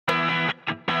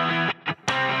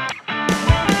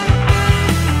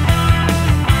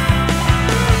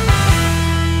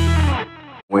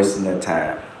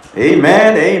time.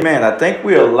 Amen, amen. I think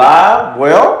we are live.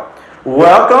 Well,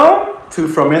 welcome to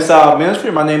From Inside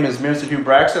Ministry. My name is Minister Hugh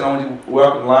Braxton. I want to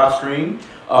welcome live stream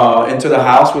into the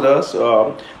house with us.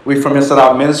 We're from Inside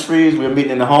Out Ministries. We're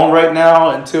meeting in the home right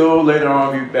now until later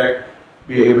on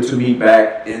be able to meet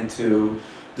back into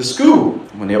the school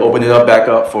when they open it up back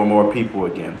up for more people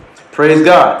again. Praise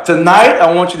God. Tonight,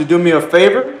 I want you to do me a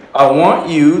favor. I want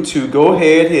you to go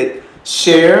ahead, hit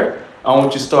share. I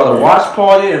want you to start a watch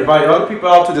party, invite other people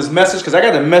out to this message, because I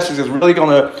got a message that's really going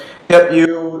to help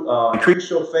you increase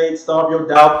your faith, starve your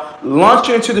doubt, launch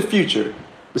you into the future.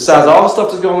 Besides all the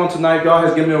stuff that's going on tonight, God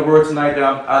has given me a word tonight that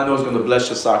I know is going to bless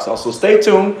your socks off. So stay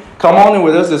tuned. Come on in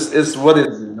with us. It's what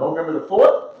is it? November the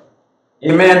 4th?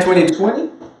 Amen, 2020.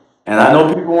 And I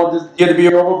know people want this year to be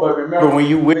over, but remember, when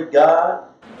you with God,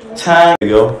 time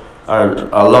ago,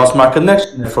 I lost my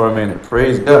connection there for a minute.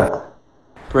 Praise God.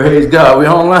 Praise God. We're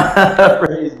online.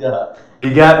 Praise God.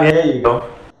 You got me. There you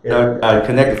go. I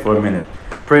connected for a minute.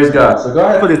 Praise God. So go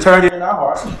ahead and put eternity in our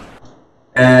hearts.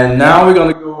 And now we're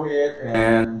going to go ahead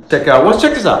and check out. Let's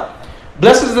check this out.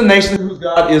 Blessed is the nation whose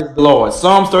God is the Lord.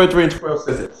 Psalms 33 and 12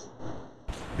 says this.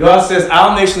 God says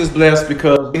our nation is blessed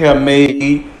because we have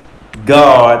made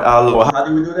God our Lord. How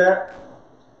do we do that?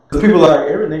 Because people are like,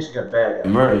 every nation got bad.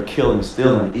 Murder, killing,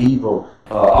 stealing, evil,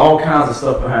 all kinds of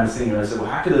stuff behind the scenes. And I said, well,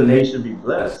 how could a nation be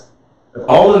blessed? If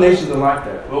all the nations are like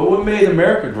that. Well, what made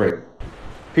America great?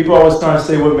 People always trying to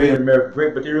say what made America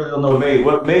great, but they really don't know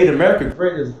what made America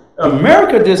great is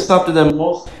America did something that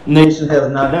most nations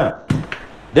have not done.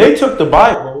 They took the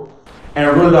Bible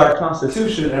and wrote our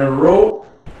Constitution and wrote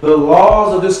the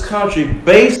laws of this country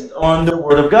based on the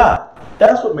Word of God.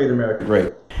 That's what made America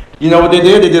great. You know what they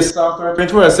did? They did Psalm 33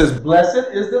 and 12. It says, blessed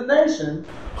is the nation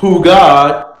who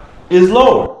God is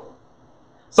Lord.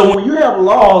 So when you have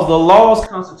laws, the laws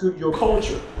constitute your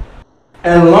culture.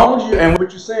 And as long as and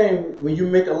what you're saying, when you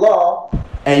make a law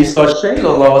and you start changing the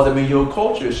laws, that means your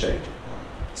culture is changing.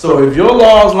 So if your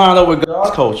laws line up with God's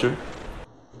culture,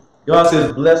 God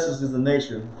says, blessed is the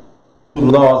nation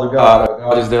whose laws of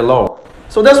God is their Lord.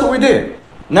 So that's what we did.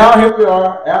 Now here we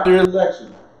are after the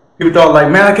election. People thought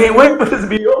like, man, I can't wait for this to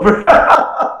be over.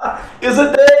 It's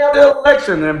a day after the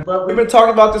election. But we've been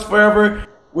talking about this forever.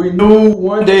 We knew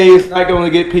one day it's not going to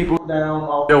get people down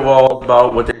off their walls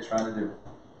about what they're trying to do.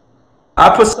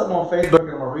 I put something on Facebook,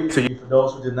 and I'm going to read it to you for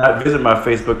those who did not visit my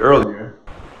Facebook earlier.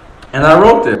 And I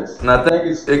wrote this. And I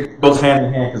think it goes hand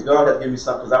in hand because God has given me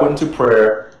something. Because I went into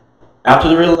prayer after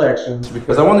the elections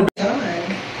because I wanted to be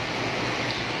time.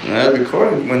 And that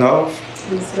recording went off.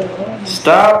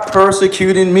 Stop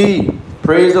persecuting me.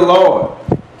 Praise the Lord.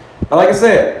 Like I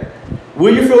said,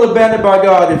 will you feel abandoned by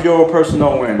God if your person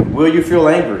don't win? Will you feel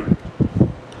angry?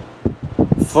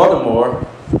 Furthermore,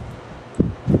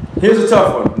 here's a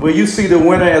tough one. Will you see the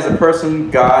winner as a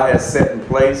person God has set in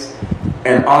place,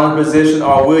 an honored position,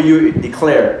 or will you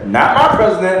declare, not my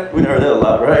president? We heard that a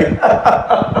lot,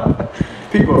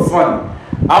 right? People are funny.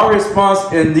 Our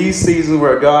response in these seasons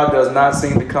where God does not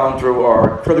seem to come through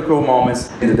are critical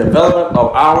moments in the development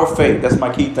of our faith. That's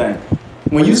my key thing.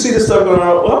 When you see this stuff going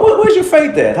on, where's your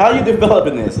faith at? How are you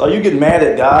developing this? Are you getting mad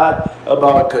at God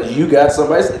about because you got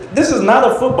somebody? This is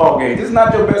not a football game. This is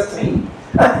not your best team.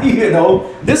 You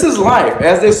know, this is life.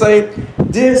 As they say,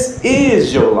 this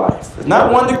is your life. It's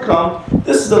not one to come.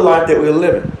 This is the life that we're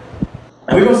living.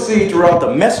 And we're going to see throughout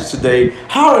the message today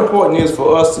how important it is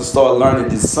for us to start learning,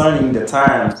 discerning the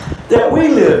times that we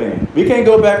live in. We can't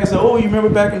go back and say, oh, you remember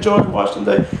back in George Washington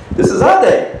Day? This is our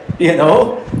day. You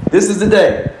know, this is the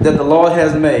day that the Lord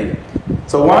has made.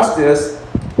 So watch this.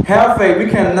 Have faith. We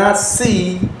cannot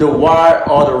see the why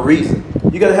or the reason.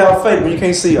 You got to have faith when you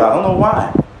can't see. I don't know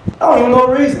why. I don't even know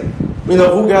the reason. You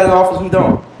know, who got in office, who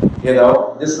don't. You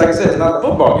know, this, like I said, it's not a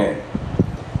football game.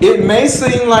 It may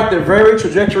seem like the very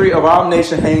trajectory of our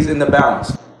nation hangs in the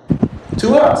balance.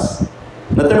 To us.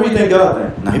 But then we think God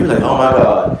then. Now, he was like, oh my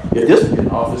God, if this one get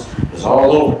in office, it's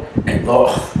all over. And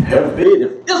Lord, heaven forbid,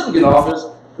 if this one get in office,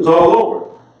 it's all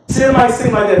over. See, it might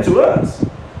seem like that to us.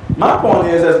 My point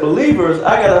is, as believers,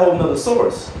 I got a whole nother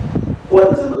source. What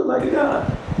does it look like to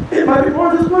God? It might be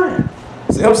part of his plan.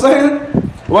 See what I'm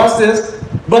saying? Watch this.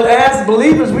 But as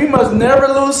believers, we must never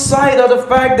lose sight of the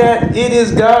fact that it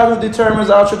is God who determines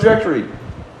our trajectory,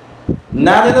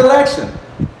 not an election.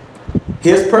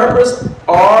 His purpose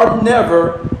are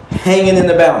never hanging in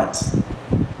the balance.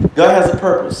 God has a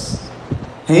purpose.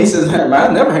 And he says, man,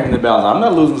 I'm never hanging in the balance. I'm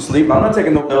not losing sleep. I'm not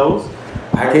taking no pills.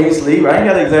 I can't sleep. I ain't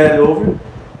got anxiety over it.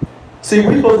 See,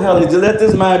 we're supposed to have to let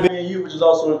this mind be in you, which is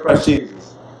also in Christ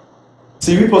Jesus.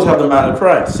 See, we're supposed to have the mind of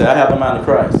Christ. Say, I have the mind of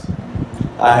Christ.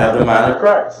 I have the mind of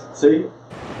Christ. See?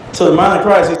 So the mind of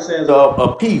Christ, he says,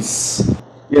 a peace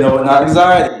and not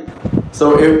anxiety.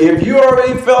 So if you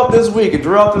already felt this week and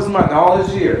throughout this month and all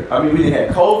this year, I mean, we didn't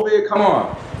have COVID, come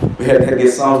on. We had to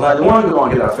get Psalms 91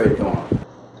 going, get our faith going.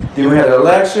 Then we had an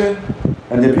election,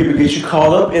 and then people get you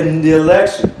caught up in the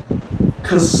election.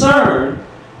 Concerned,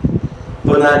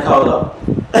 but not caught up.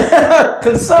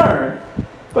 Concerned,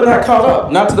 but not caught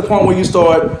up. Not to the point where you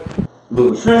start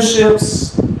losing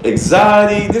friendships,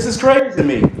 anxiety. This is crazy to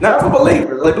me. Not for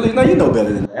believers. Like, now you know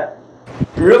better than that.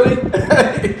 Really?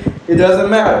 It doesn't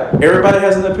matter. Everybody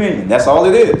has an opinion. That's all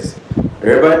it is.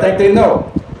 Everybody think they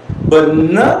know. But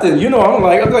nothing, I'm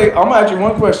gonna ask you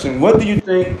one question. What do you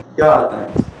think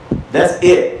God thinks? That's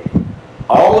it.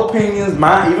 All opinions,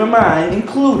 mine, even mine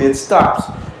included, stops.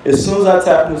 As soon as I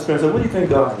tap into the Spirit, I say, what do you think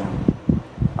God's doing?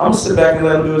 I'm gonna sit back and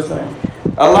let him do his thing.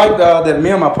 I like that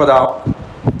meme I put out.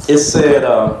 It said,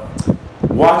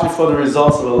 watching for the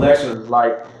results of elections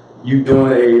like you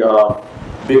doing a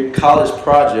big college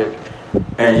project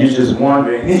and you just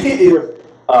wondering if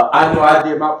I know I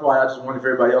did my part, I just wonder if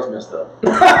everybody else messed up.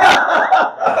 That's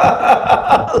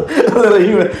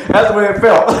the way it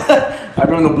felt. I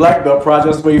remember the Black Belt project,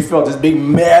 that's the way you felt, this big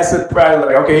massive project,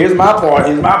 like, okay, here's my part,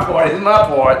 here's my part, here's my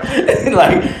part.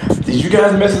 Like, did you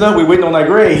guys mess it up? We're waiting on that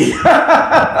grade.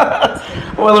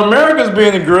 Well, America's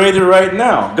being graded right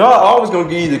now. God always going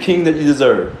to give you the king that you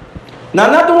deserve. Now,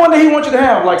 not the one that he wants you to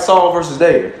have, like Saul versus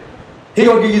David. He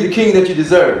going to give you the king that you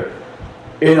deserve.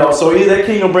 So either that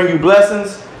king will bring you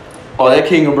blessings or that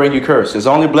king will bring you curses. There's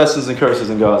only blessings and curses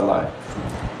in God's life.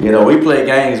 We play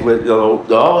games with,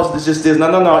 it's just this.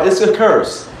 No, it's a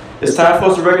curse. It's time for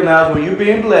us to recognize when you're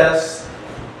being blessed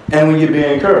and when you're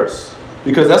being cursed.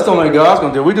 Because that's the only thing God's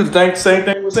going to do. We do the same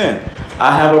thing with sin.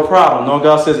 I have a problem. No,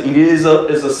 God says it is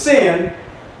a sin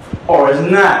or it's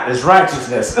not. It's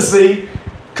righteousness. See?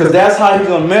 Because that's how he's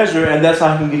going to measure and that's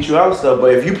how he can get you out of stuff.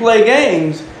 But if you play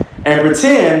games and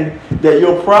pretend that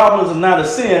your problems are not a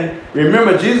sin,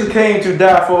 remember Jesus came to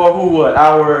die for who? What?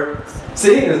 Our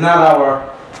sin is not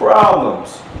our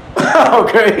problems.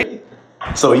 Okay?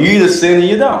 So you either sin or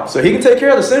you don't. So he can take care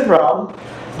of the sin problem.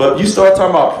 But you start talking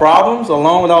about problems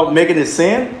alone without making it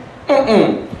sin?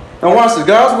 Now watch this.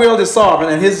 God's will is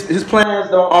sovereign and his plans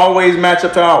don't always match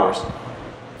up to ours.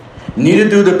 Neither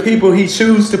do the people he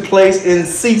chooses to place in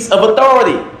seats of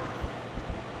authority.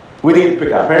 We didn't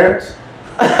pick our parents.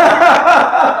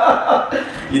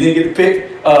 You didn't get to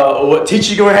pick what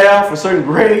teacher you're going to have for certain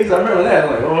grades. I remember that.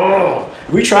 I'm like,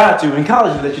 we tried to. In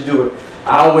college, they let you do it.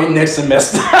 I'll wait next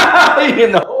semester.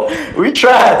 We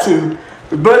tried to.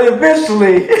 But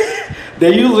eventually,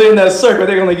 they're usually in that circle.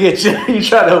 They're going to get you. You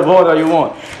try to avoid all you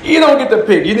want. You don't get to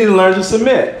pick. You need to learn to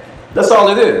submit. That's all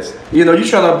it is. You're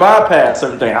trying to bypass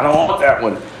certain things. I don't want that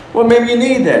one. Well, maybe you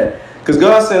need that. Because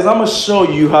God says, I'm going to show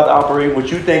you how to operate what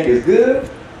you think is good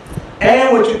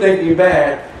and what you think is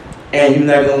bad. And you're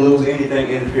not going to lose anything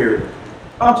in the period.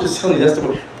 I'm just telling you, that's the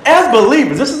way. As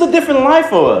believers, this is a different life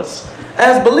for us.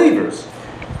 As believers,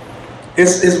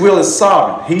 his will is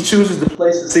sovereign. He chooses to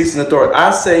place the seats in authority.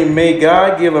 I say, may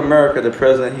God give America the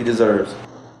president he deserves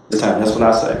this time. That's what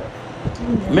I say.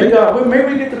 May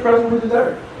we get the president we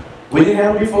deserve. We didn't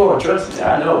have him before. Trust me,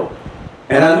 I know.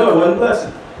 And I know it wasn't a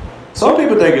blessing. Some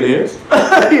people think it is.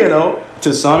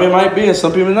 To some it might be, and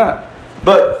some people not.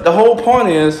 But the whole point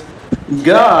is,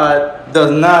 God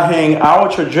does not hang our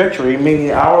trajectory,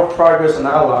 meaning our progress in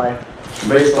our life,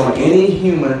 based on any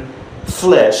human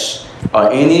flesh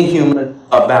or any human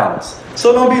balance.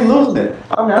 So don't be losing it.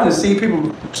 I just see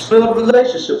people split up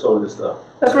relationships over this stuff.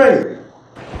 That's crazy.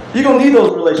 You're going to need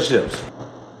those relationships.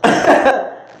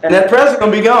 And that president's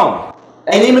going to be gone.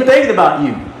 Ain't even thinking about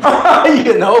you.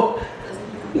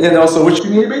 So what you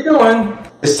need to be doing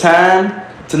is time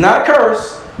to not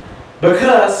curse,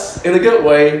 because in a good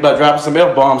way, by dropping some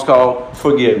F-bombs called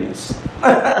forgiveness.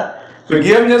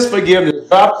 Forgiveness.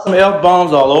 Drop some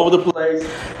F-bombs all over the place.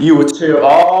 You would tear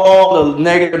all the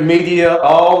negative media,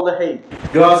 all the hate.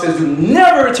 God says, you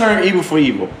never return evil for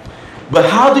evil. But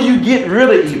how do you get rid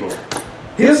of evil?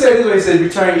 He'll say this way, he says,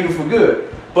 return evil for good.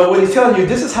 But what he's telling you,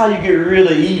 this is how you get rid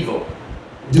of evil.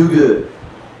 Do good.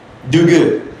 Do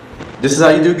good. This is how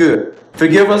you do good.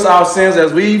 Forgive us our sins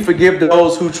as we forgive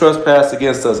those who trespass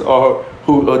against us or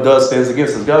who does sins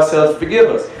against us. God says, forgive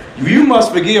us. You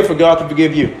must forgive for God to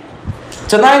forgive you.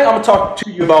 Tonight, I'm going to talk to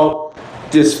you about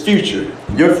this future,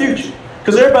 your future.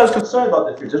 Because everybody's concerned about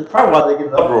the future. That's probably why they get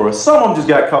an uproar. Some of them just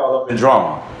got caught up in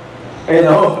drama.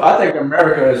 I think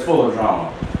America is full of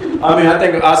drama.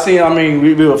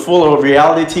 We were full of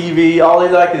reality TV. All they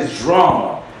like is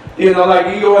drama. You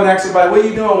go and ask somebody, what are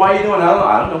you doing? Why are you doing?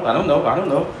 I don't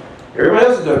know. Everybody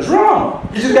else is doing drama.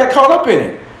 You just got caught up in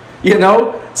it.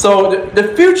 So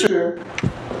the future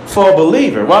for a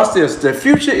believer. Watch this. The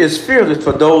future is fearless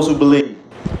for those who believe.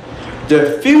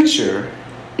 The future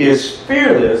is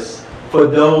fearless for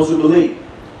those who believe.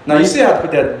 Now you see how to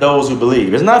put that those who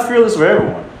believe. It's not fearless for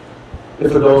everyone.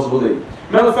 It's for those who believe.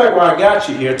 Matter of fact, while I got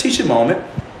you here, teaching moment,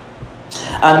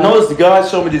 I noticed that God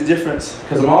showed me this difference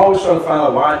because I'm always trying to find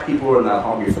out why people are not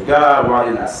hungry for God, why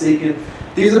they're not seeking.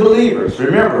 These are believers.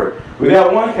 Remember, we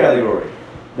got one category.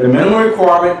 The minimum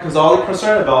requirement, because all they're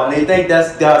concerned about, and they think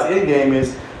that's God's end game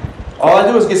is, all I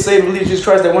do is get saved and believe Jesus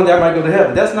Christ, that one day I might go to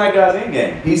heaven. That's not God's end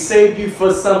game. He saved you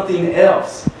for something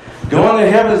else. Going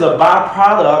to heaven is a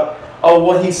byproduct of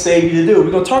what He saved you to do. We're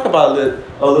going to talk about it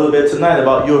a little bit tonight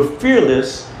about your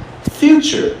fearless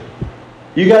future.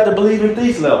 You got to believe in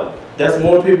thieves level. That's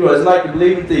more people. It's like the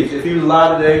believing thieves. If he was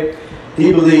alive today,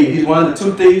 he believed. He's one of the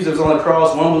two thieves that was on the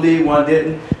cross. One believed, one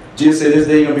didn't. Jesus said, this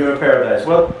day you're going to be in paradise.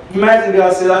 Well, imagine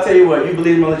God said, I'll tell you what, you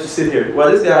believe I'm going to let you sit here. Well,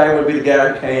 this guy would be the guy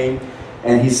who came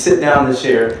and he sit down in the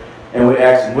chair and we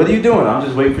ask him, what are you doing? I'm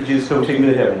just waiting for Jesus to come take me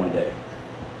to heaven one day.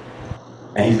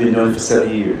 And he's been doing it for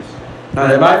 70 years. Now,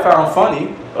 that might sound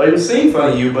funny or even seem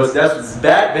funny to you, but that's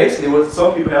basically what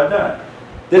some people have done.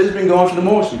 They've just been going through the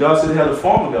motion. God said they have the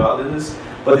form of godliness,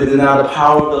 but they deny the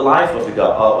power of the life of the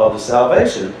God, of the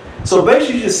salvation. So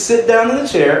basically, you just sit down in the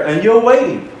chair and you're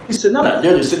waiting. He said, no,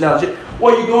 you're just sitting down in the chair.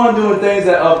 Well, you're going doing things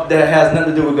that has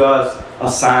nothing to do with God's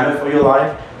assignment for your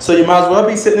life. So you might as well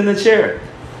be sitting in the chair.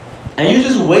 And you're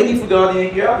just waiting for God to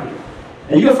yank you out of here.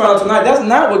 And you're going to find out tonight, that's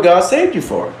not what God saved you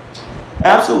for.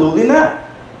 Absolutely not.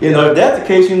 You know, if that's the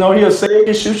case, you know, He'll save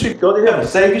you, shoot you, go to heaven.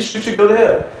 Save you, shoot you, go to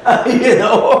heaven. You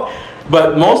know?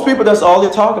 But most people, that's all they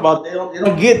talk about. They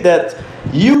don't get that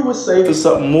you were saved for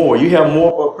something more. You have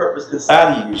more of a purpose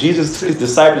inside of you. Jesus took His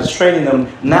disciples, training them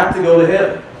not to go to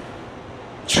heaven.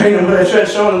 Training them,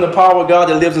 showing them the power of God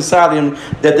that lives inside them,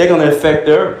 that they're going to affect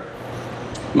the earth.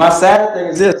 My sad thing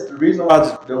is this. The reason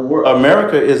why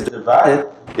America is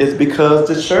divided is because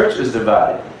the church is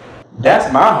divided.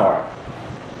 That's my heart.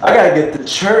 I got to get the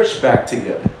church back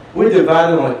together. We're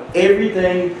divided on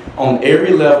everything, on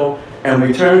every level, and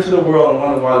we turn to the world and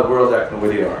wonder why the world's acting the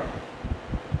way they are.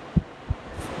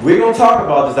 We're going to talk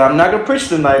about this. I'm not going to preach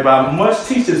tonight, but I must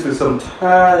teach this because I'm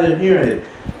tired of hearing it.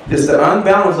 It's the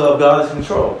unbalance of God's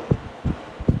control.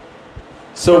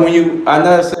 So when I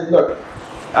now say, look,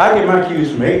 I get my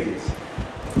cues from atheists.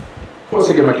 Of course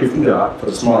I get my cues from God, for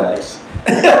the small acts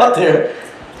out there.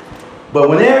 But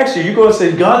when they ask you, you go and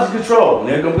say, God's in control. And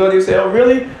they're going to go and say, oh,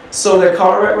 really? So that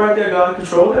car right there, God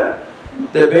control that?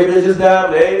 That baby that just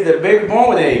died with AIDS, that baby born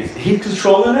with AIDS, He's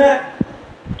controlling that?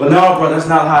 But no, brother, that's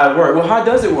not how it works. Well, how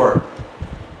does it work?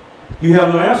 You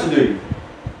have no answer, do you?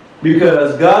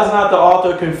 Because God's not the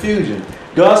author of confusion.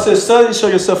 God says, study to show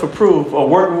yourself approved, or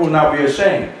work will not be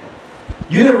ashamed.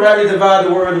 You didn't rather divide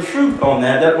the word of truth on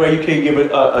that. That way you can't give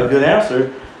it a good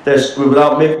answer that's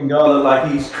without making God look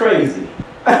like He's crazy.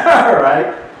 All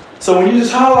right? So when you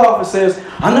just holler off and says,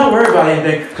 I'm not worried about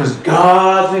anything because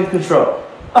God's in control.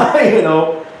 You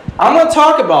know, I'm going to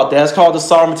talk about that. It's called the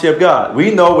sovereignty of God.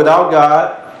 We know without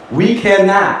God, we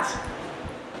cannot.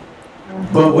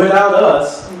 But without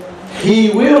us,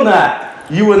 He will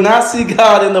not. You will not see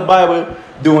God in the Bible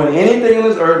doing anything on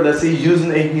this earth unless He's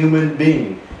using a human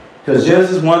being. Because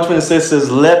Genesis 1:26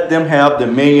 says, let them have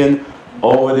dominion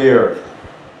over the earth.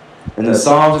 And the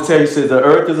Psalms will tell you, says, the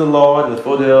earth is the Lord and the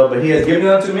full thereof, but He has given it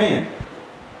unto men.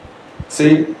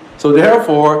 See? So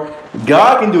therefore,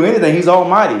 God can do anything. He's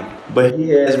almighty. But He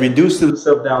has reduced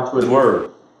Himself down to His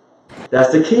word.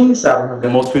 That's the king side of it.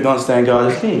 And most people don't understand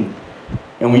God is king.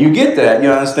 And when you get that,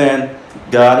 you understand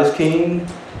God is king,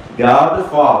 God the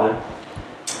Father,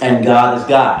 and God is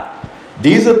God.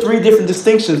 These are three different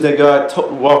distinctions that God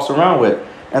walks around with.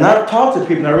 And I've talked to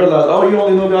people and I realize, oh, you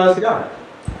only know God is God.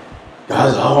 God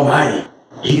is almighty.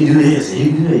 He can do this and He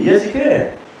can do that. Yes, He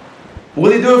can.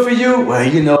 Will He do it for you? Well,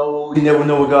 you know, you never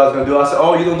know what God's going to do. I said,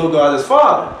 oh, you don't know God as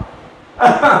Father.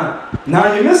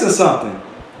 Now you're missing something.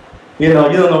 You know,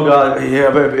 you don't know God. Yeah,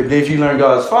 but if you learn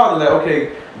God as Father, like,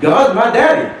 okay, God's my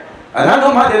daddy. And I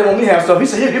know my daddy want me to have stuff. He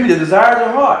said, here, give me the desires of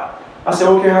your heart. I said,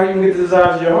 okay, how you going to get the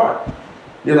desires of your heart?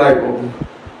 You're like, well,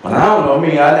 I don't know. I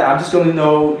mean, I'm just going to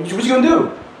know. What you going to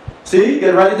do? See, you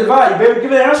got to rightly divide. You better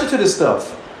give an answer to this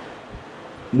stuff.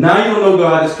 Now you don't know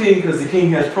God is king because the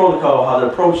king has protocol how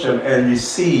to approach Him and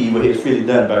receive what He has freely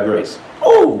done by grace.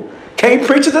 Oh, can't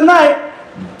preach it tonight.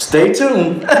 Stay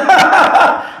tuned.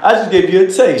 I just gave you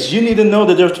a taste. You need to know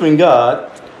the difference between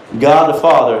God, God the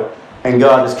Father, and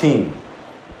God is king.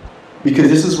 Because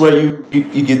this is where you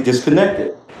get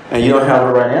disconnected. And you don't have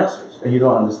the right answers. And you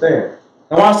don't understand.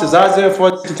 Now watch this. Isaiah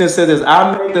 42:10 says this.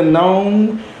 I make them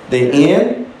known the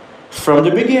end from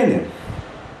the beginning.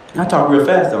 I talk real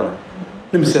fast, don't I?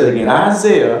 Let me say it again.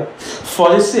 Isaiah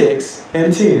 46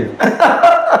 and 10.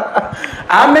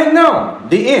 I make known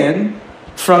the end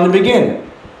from the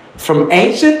beginning, from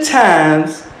ancient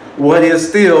times what is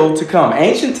still to come.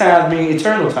 Ancient times mean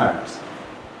eternal times.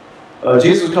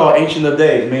 Jesus was called Ancient of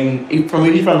Days, meaning from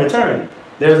eternity.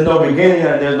 There's no beginning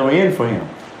and there's no end for him.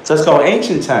 So it's called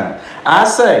ancient time. I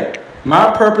say,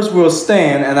 my purpose will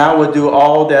stand and I will do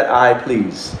all that I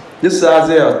please. This is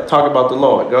Isaiah talking about the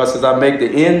Lord. God says, I make the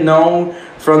end known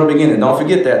from the beginning. Don't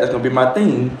forget that. That's going to be my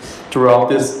theme throughout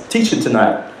this teaching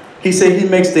tonight. He said he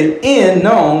makes the end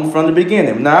known from the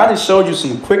beginning. Now, I just showed you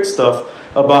some quick stuff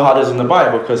about how this is in the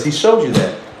Bible because he showed you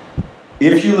that.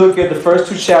 If you look at the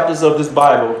first 2 chapters of this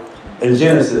Bible in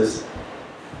Genesis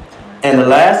and the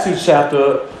last 2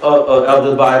 chapters of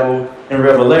the Bible in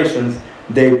Revelations,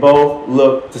 they both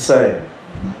look the same.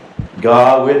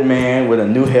 God with man, with a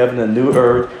new heaven, a new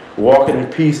earth, walking in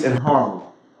peace and harmony.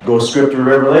 Go scripture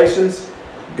Revelations,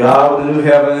 God with a new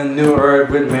heaven and a new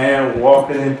earth, with man,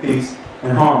 walking in peace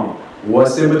and harmony.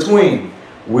 What's in between?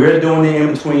 We're doing the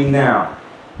in between now.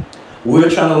 We're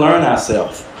trying to learn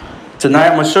ourselves. Tonight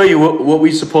I'm going to show you what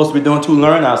we're supposed to be doing to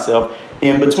learn ourselves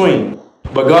in between.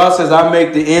 But God says, I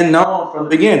make the end known from the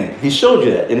beginning. He showed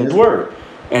you that in his word.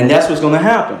 And that's what's going to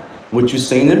happen. What you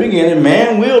see in the beginning,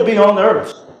 man will be on the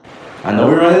earth. I know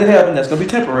we're running to heaven. That's going to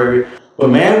be temporary. But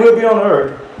man will be on the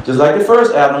earth, just like the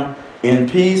first Adam, in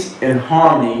peace and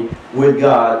harmony with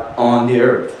God on the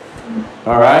earth.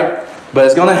 All right? But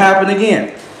it's going to happen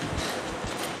again.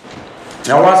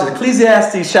 Now watch this.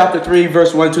 Ecclesiastes chapter 3,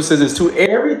 verse 1 and 2 says this. To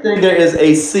everything there is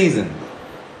a season.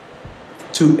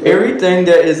 To everything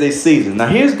there is a season. Now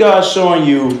here's God showing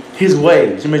you his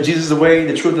ways. Remember, Jesus is the way,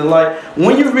 the truth, and the light.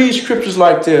 When you read scriptures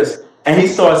like this, and he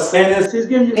starts saying this, he's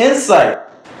giving you insight.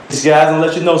 This guy's going to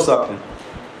let you know something.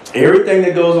 Everything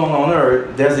that goes on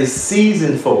earth, there's a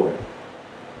season for it.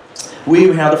 We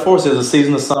even have the force. There's a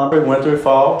season of summer, winter,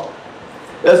 fall.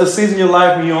 There's a season in your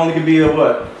life when you only can be a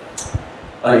what?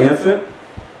 An infant,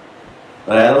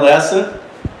 an adolescent,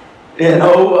 a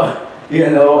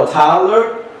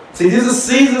toddler. See, these are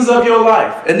seasons of your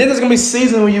life. And then there's going to be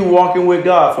seasons when you're walking with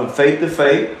God from faith to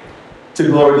faith to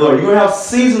glory to glory. You're going to have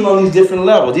seasons on these different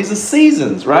levels. These are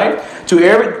seasons, right? To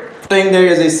everything there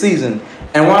is a season.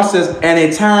 And watch this, and a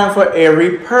time for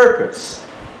every purpose.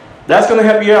 That's going to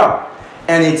help you out.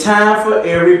 And a time for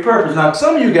every purpose. Now,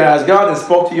 some of you guys, God has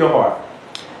spoke to your heart.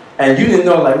 And you didn't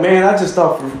know, like, man, I just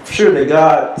thought for sure that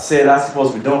God said I'm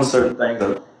supposed to be doing certain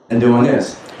things and doing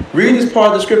this. Read this part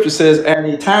of the scripture. It says, and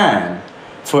a time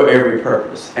for every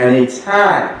purpose. And a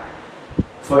time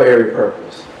for every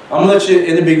purpose. I'm going to let you,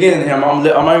 in the beginning, I'm not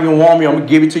even going to warn you. I'm going to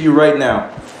give it to you right now.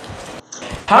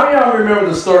 How do y'all remember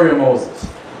the story of Moses?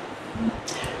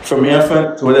 From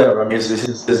infant to whatever. I mean,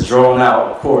 it's drawn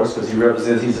out, of course, because he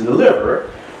represents, he's a deliverer.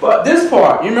 But this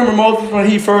part, you remember Moses when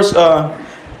he first,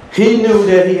 he knew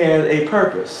that he had a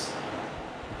purpose.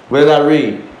 What did I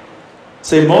read?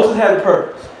 Say, Moses had a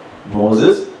purpose.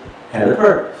 Moses had a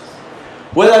purpose.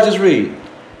 What did I just read?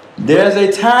 There's a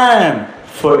time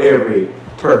for every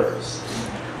purpose.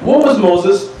 What was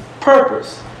Moses'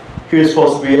 purpose? He was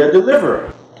supposed to be a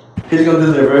deliverer. He's going to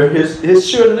deliver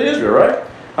his children of Israel, right?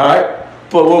 All right.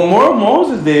 But what more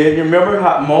Moses did, you remember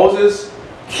how Moses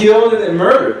killed and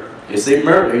murdered. You say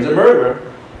murder. He's a murderer.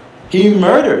 He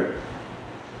murdered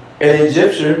an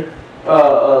Egyptian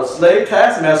slave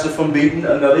taskmaster from beating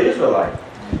another Israelite.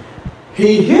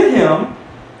 He hit him,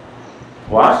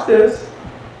 watch this,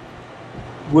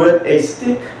 with a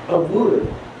stick of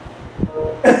wood.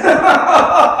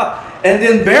 And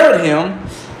then buried him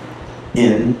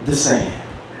in the sand.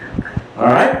 All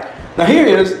right? Now here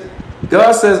it is.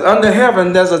 God says, under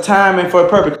heaven, there's a time and for a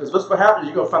purpose. Because what's what happens,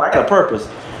 you're going to find, I got a purpose.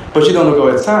 But you don't know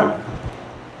God's timing.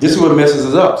 This is what messes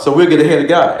us up. So we'll get ahead of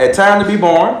God. A time to be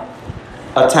born,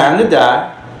 a time to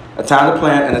die, a time to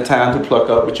plant, and a time to pluck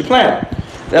up what you plant.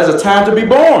 There's a time to be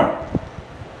born.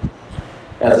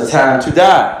 There's a time to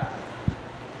die.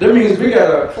 That means we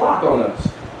got a clock on us.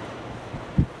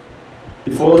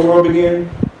 Before the world began,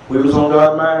 we was on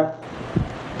God's mind.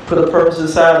 Put a purpose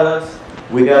inside us.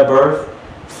 We got birth.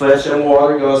 Flesh and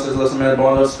water. God says, listen, man,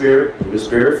 born of the spirit. We were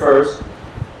spirit first.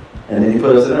 And then he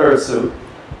put us in an earth suit.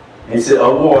 And he said,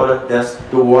 of water, that's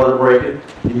the water breaking.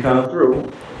 You come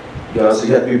through. God said,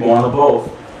 you have to be born of both.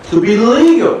 To be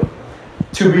legal.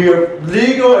 To be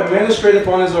legal administrative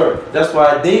on this earth. That's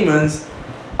why demons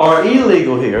are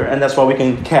illegal here. And that's why we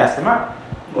can cast them out.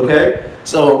 Okay?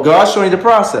 So God's showing you the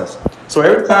process. So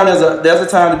every time there's a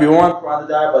time to be born, to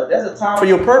die, but there's a time for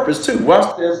your purpose too.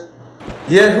 Watch this.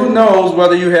 Yet who knows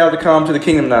whether you have to come to the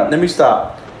kingdom or not. Let me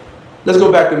stop. Let's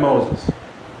go back to Moses.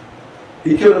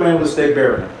 He killed a man with a stake,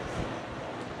 buried him.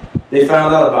 They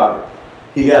found out about it.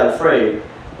 He got afraid,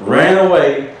 ran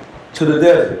away to the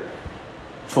desert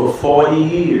for 40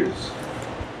 years.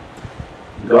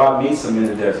 God meets him in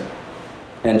the desert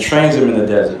and trains him in the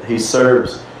desert. He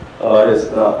serves his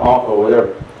uncle or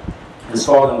whatever, his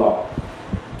father-in-law.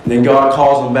 Then God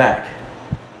calls him back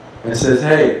and says,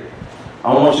 hey,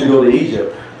 I want you to go to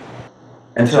Egypt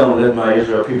and tell him, let my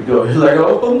Israel people go. He's like,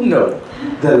 oh no.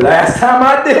 The last time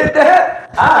I did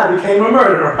that, I became a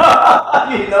murderer.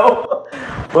 You know?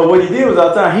 But what he did was all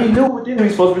the time, he knew what he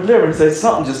was supposed to be delivering. He said,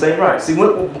 something just ain't right. See,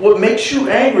 what makes you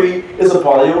angry is a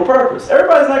part of your purpose.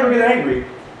 Everybody's not going to get angry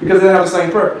because they don't have the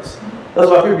same purpose. That's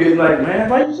why people get like, man,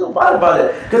 why are you so bothered about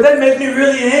that? Because that makes me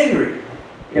really angry.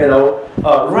 You know,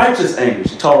 righteous anger.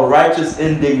 She called righteous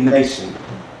indignation.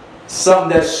 Something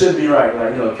that should be right,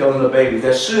 like, you know, killing the babies.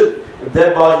 That should, if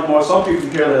that bothers you more, some people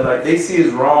care that, like, they see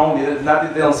it's wrong. Not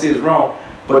that they don't see it's wrong,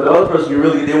 but the other person,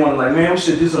 they want to, like, man, we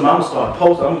should do something. I'm going to start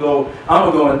posting. I'm going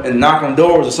to go and knock on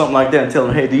doors or something like that and tell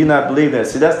them, hey, do you not believe that?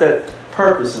 See, that's that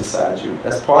purpose inside you.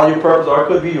 That's part of your purpose, or it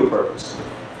could be your purpose.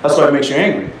 That's why it makes you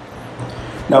angry.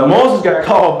 Now, Moses got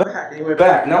called back. He went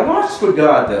back. Now, watch what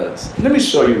God does. Let me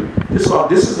show you. This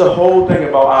is the whole thing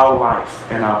about our life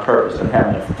and our purpose and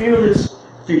having a fearless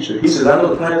future. He says, I know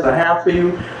the plans I have for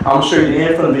you. I'm going to show you the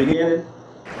end from the beginning.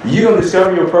 You're going to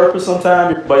discover your purpose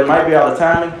sometime, but it might be out of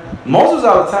timing. Moses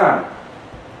out of time.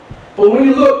 But when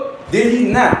you look, did he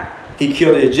not? He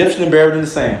killed the Egyptian and buried in the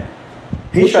sand.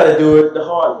 He tried to do it the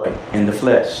hard way, in the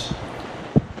flesh.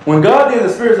 When God did in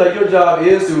the spirit, like, your job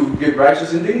is to get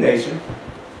righteous indignation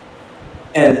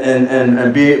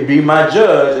and be my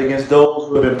judge against those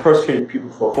who have been persecuting people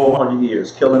for 400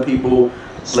 years, killing people,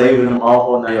 slaving them off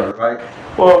all night, right?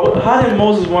 Well, how did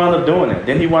Moses wind up doing that?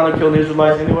 Didn't he wind up killing the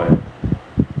Israelites anyway?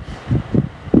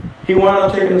 He wound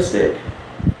up taking a stick,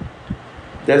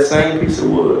 that same piece of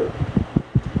wood,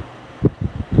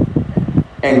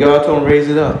 and God told him to raise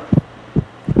it up.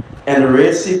 And the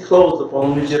Red Sea closed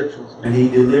upon the Egyptians, and he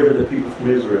delivered the people from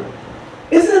Israel.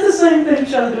 Isn't that the same thing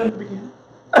he tried to do in the beginning?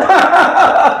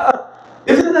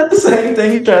 Isn't that the same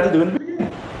thing he tried to do in the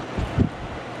beginning?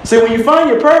 See, when you find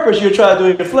your purpose, you'll try to do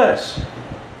it in your flesh.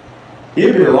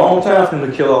 It'd be a long time for him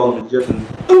to kill all the Egyptians.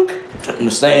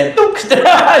 Understand? It took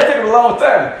him a long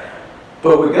time.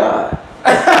 But with God,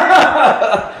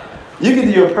 you can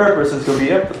do your purpose, and it's going to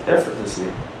be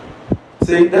effortlessly.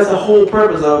 See, that's the whole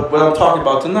purpose of what I'm talking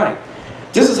about tonight.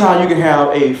 This is how you can have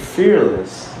a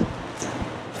fearless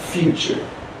future.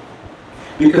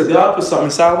 Because God put something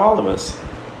inside of all of us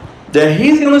that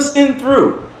He's going to send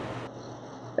through.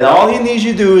 And all He needs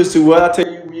you to do is to, what I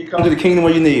tell you, when you come to the kingdom,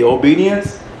 what you need: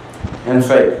 obedience and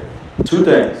faith. Two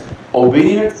things: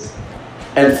 obedience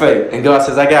and faith. And God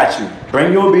says, I got you.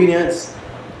 Bring your obedience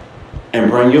and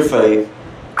bring your faith.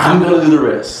 I'm going to do the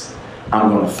rest. I'm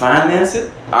going to finance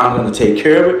it. I'm going to take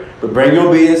care of it. But bring your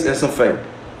obedience and some faith.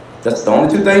 That's the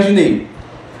only two things you need.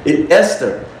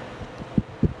 Esther,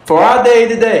 for our day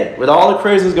today, with all the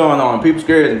craziness going on, people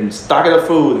scared and stocking up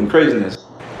food and craziness.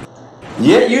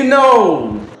 Yet who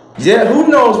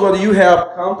knows whether you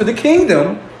have come to the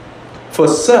kingdom for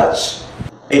such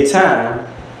a time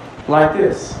like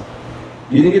this.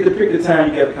 You didn't get to pick the time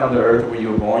you got to come to earth when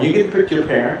you were born. You get to pick your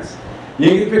parents. You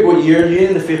didn't get to pick what year. You're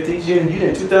in the 50s. You're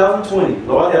in 2020.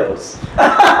 Lord help us.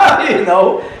 You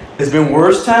know, it's been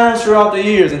worse times throughout the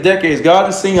years and decades. God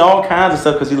has seen all kinds of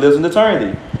stuff because He lives in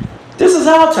eternity. This is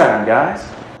our time, guys.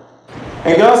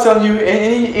 And God's telling you,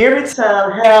 every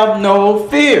time, have no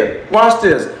fear. Watch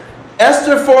this.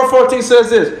 Esther 4:14 says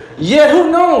this: yet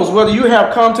who knows whether you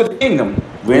have come to the kingdom,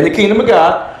 we're in the kingdom of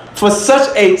God, for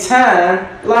such a time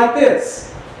like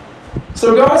this.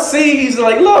 So God sees,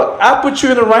 like, look, I put you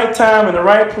in the right time, in the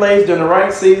right place, during the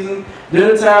right season.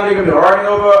 During the time they're going to be arguing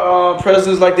over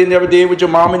presidents like they never did with your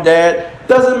mom and dad.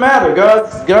 Doesn't matter.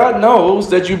 God knows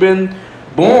that you've been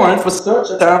born for such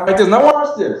a time like this. Now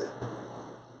watch this.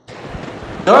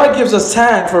 God gives us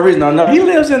time for a reason. Now, He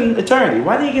lives in eternity.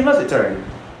 Why did He give us eternity?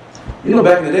 You know,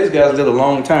 back in the days, guys lived a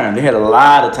long time. They had a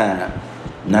lot of time.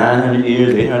 900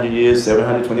 years, 800 years,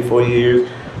 724 years.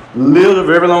 Lived a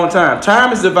very long time.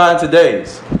 Time is divided into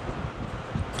days.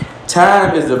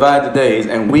 Time is divided into days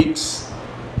and weeks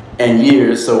and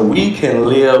years, so we can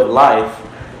live life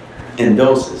in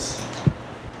doses.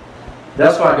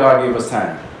 That's why God gave us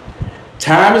time.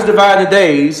 Time is divided into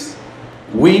days,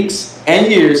 weeks,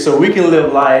 and years, so we can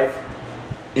live life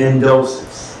in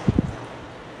doses.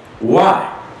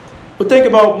 Why? But think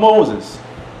about Moses.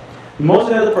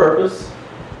 Moses had a purpose.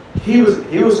 He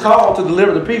was called to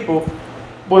deliver the people,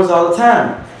 boys, all the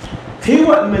time. He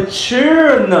wasn't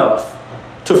mature enough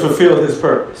to fulfill his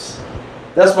purpose.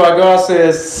 That's why God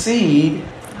says seed,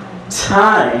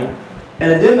 time,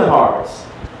 and then the harvest.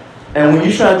 And when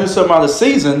you try to do something out of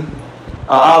season,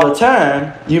 all the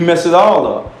time, you mess it all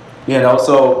up.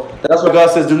 So that's what God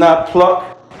says, do not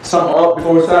pluck something up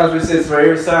before it's time. He says, for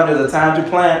every time there's a time to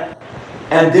plant,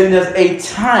 and then there's a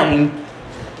time.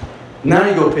 Now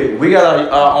you go pick. We got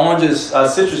our oranges,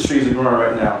 citrus trees are growing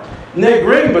right now. And they're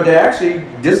green, but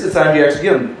this is the time you actually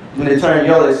get them. When they turn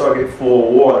yellow, they start getting full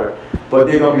of water. But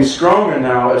they're going to be stronger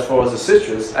now as far as the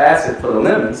citrus acid for the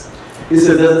lemons. He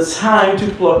says there's a time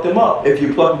to pluck them up. If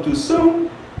you pluck them too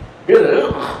soon, you're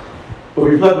like, ugh. But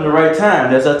if you pluck them at the right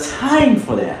time, there's a time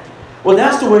for that. Well,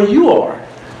 that's the way you are.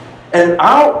 And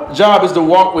our job is to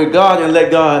walk with God and let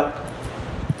God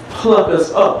pluck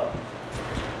us up.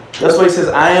 That's why he says,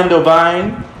 I am the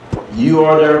vine, you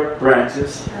are the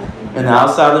branches, and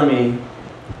outside of me,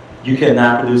 you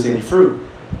cannot produce any fruit.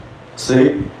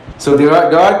 See? So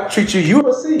God treats you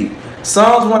a seed.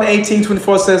 Psalms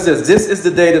 118:24 says this, this is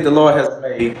the day that the Lord has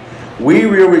made. We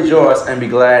will rejoice and be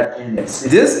glad in it.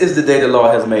 This is the day the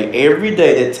Lord has made. Every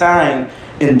day, the time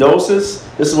in doses.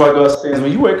 This is why God says,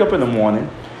 when you wake up in the morning,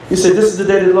 He said, this is the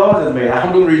day the Lord has made.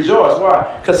 I'm going to rejoice.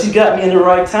 Why? Because He got me in the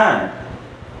right time.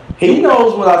 He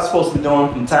knows what I'm supposed to be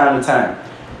doing from time to time.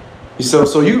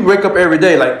 So you wake up every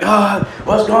day like, God,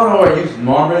 what's going on? You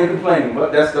murmuring and complaining.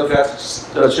 But that's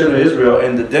the children of Israel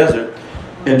in the desert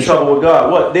in trouble with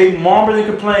God. What? They murmured and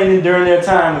complaining during their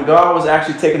time when God was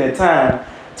actually taking their time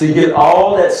to get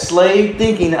all that slave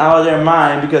thinking out of their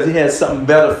mind because He had something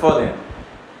better for them.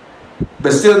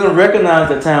 But still didn't recognize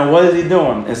the time. What is He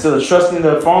doing? Instead of trusting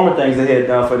the former things that He had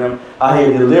done for them,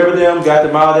 He had delivered them, got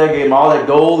them out of there, gave them all that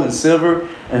gold and silver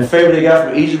and favor they got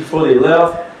from Egypt before they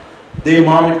left. They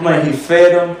murmured and complained. He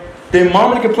fed them. They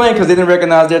murmured and complained because they didn't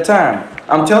recognize their time.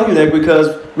 I'm telling you that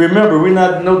because, remember, we're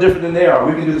not no different than they are.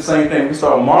 We can do the same thing. We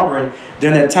start murmuring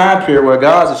during that time period where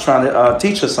God is trying to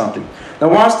teach us something. Now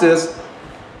watch this.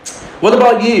 What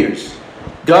about years?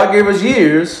 God gave us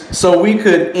years so we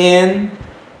could end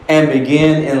and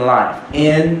begin in life.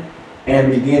 End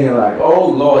and begin in life. Oh,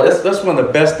 Lord, that's one of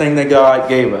the best things that God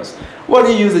gave us.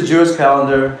 Whether you use the Jewish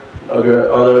calendar or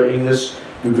other English,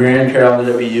 the grand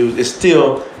calendar that we use, it's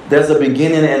still, there's a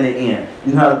beginning and an end.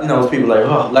 You know, people like,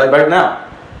 oh, like right now,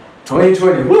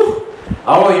 2020, woo,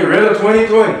 I want to get rid of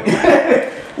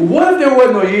 2020. What if there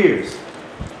wasn't no years?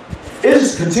 It's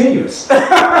just continuous.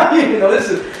 This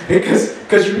is,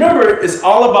 because remember, it's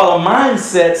all about a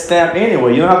mindset stamp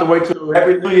anyway. You don't have to wait till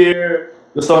every new year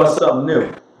to start something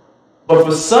new. But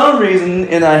for some reason,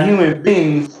 in our human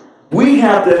beings, we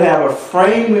have to have a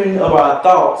framing of our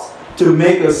thoughts to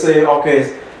make us say,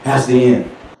 okay, that's the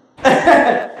end.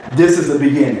 This is the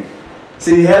beginning.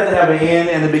 See, you have to have an end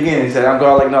and a beginning. He said, I'm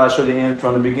God like, no, I showed the end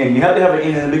from the beginning. You have to have an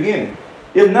end and a beginning.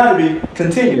 If not, to be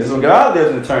continuous. When God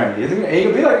lives in eternity, it ain't going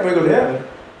to be like when we go to heaven.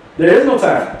 There is no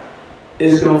time.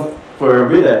 It's going to forever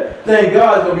be that. Thank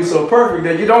God it's going to be so perfect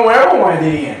that you don't ever want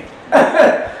it to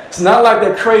end. It's not like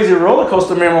that crazy roller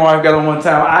coaster man my wife got on one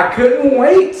time. I couldn't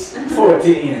wait for it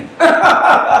to end.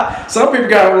 Some people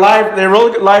got life,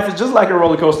 life is just like a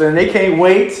roller coaster, and they can't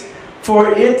wait for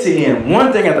it to end.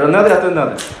 One thing after another after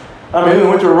another. I mean, we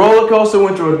went to a roller coaster,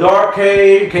 went to a dark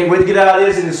cave, can't wait to get out of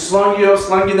this, and it slung you up,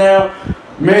 slung you down.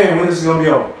 Man, when is this going to be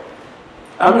over?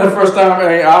 I mean, the first time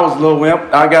I was a little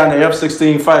wimp, I got in the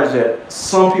F-16 fighter jet.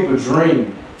 Some people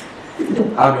dream.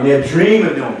 I mean, they're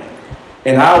dreaming doing it.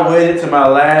 And I waited to my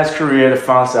last career to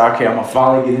finally say, okay, I'm going to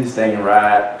finally get in this thing and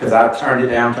ride. Because I turned it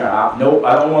down. Nope,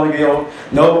 I don't want to get on.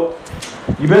 Nope.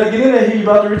 You better get in there here. You're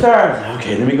about to retire.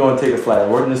 Okay, let me go and take a flight. I've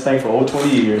worked in this thing for over 20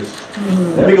 years.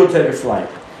 Let me go take a flight.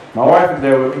 My wife was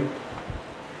there with me.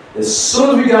 As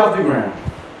soon as we got off the ground,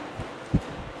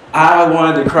 I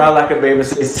wanted to cry like a baby and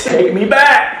say, take me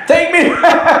back. Take me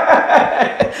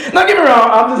back. Don't get me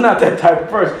wrong. I'm just not that type of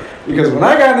person. Because when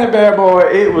I got in that bad boy,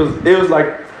 it was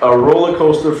like a roller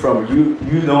coaster from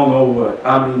you don't know what.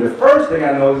 I mean, the first thing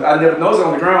I noticed, I never noticed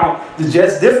on the ground, the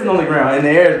jet's different on the ground and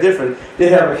the air is different. They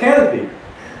have a canopy.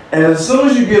 And as soon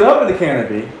as you get up in the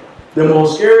canopy, the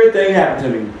most scary thing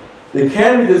happened to me. The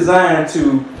canopy designed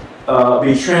to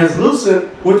be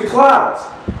translucent with the clouds.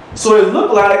 So it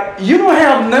looked like you don't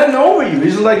have nothing over you.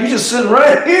 It's like you're just sitting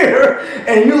right here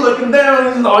and you're looking down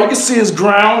and all you can see is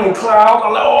ground and clouds.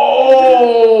 I'm like,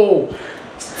 oh,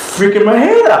 freaking my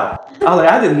head out. I was like,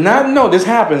 I did not know this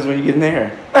happens when you get in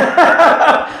there.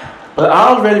 But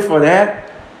I was ready for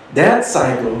that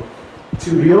cycle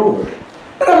to be over.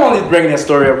 And I'm only bringing that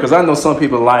story up because I know some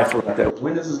people's life are like that.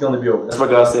 When this is going to be over? That's what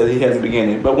God said. He has a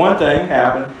beginning. But one thing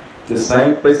happened. The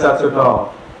same place I took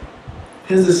off.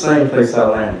 Here's the same place I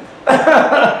landed.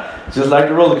 Just like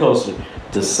the roller coaster.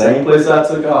 The same place I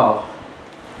took off.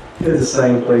 Here's the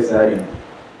same place I ended.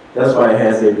 That's why it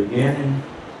has a beginning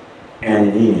And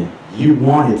in the end, you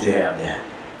wanted to have that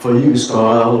for you to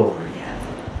start all over again.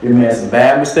 You made some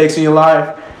bad mistakes in your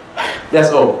life. That's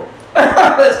over.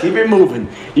 Let's keep it moving.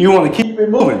 You want to keep it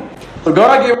moving. So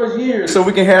God gave us years so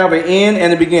we can have an end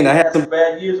and a beginning. I had some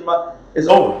bad years. It's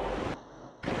over.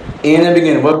 End and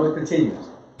beginning. What continues.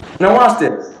 Now watch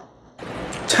this.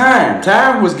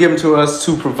 Time was given to us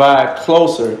to provide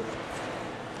closer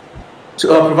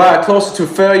to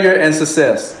failure and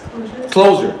success.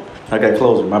 Closure. I got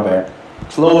closure, my bad.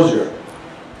 Closure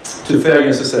to failure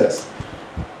and success.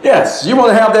 Yes, you want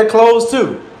to have that close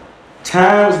too.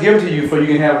 Time is given to you for you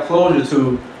can have closure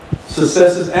to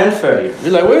successes and failure.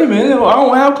 You're like, wait a minute, I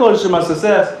don't have closure to my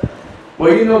success.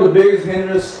 Well, you know the biggest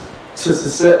hindrance to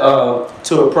success,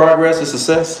 to progress is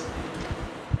success.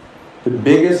 The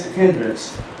biggest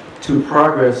hindrance to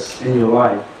progress in your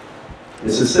life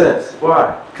is success.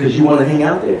 Why? Because you want to hang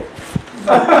out there.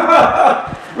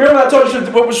 Remember I told you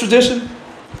what was tradition?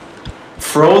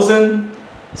 Frozen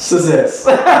success.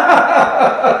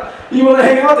 You want to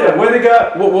hang out there. Where did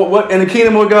God, what in the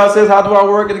kingdom what God says, how do I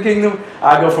work in the kingdom?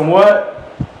 I go from what?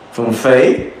 From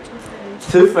faith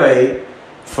to faith,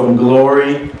 from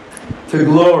glory to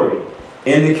glory.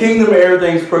 In the kingdom,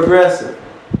 everything's progressive.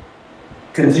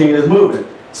 Continuous movement.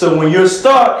 So when you're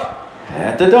stuck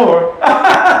at the door,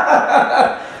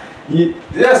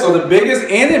 so the biggest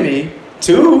enemy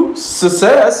to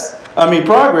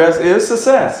progress is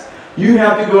success. You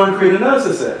have to go and create another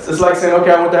success. It's like saying,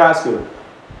 okay, I went to high school.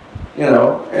 You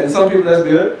know, and some people that's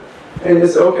good. And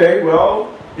it's okay,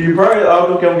 well, you probably,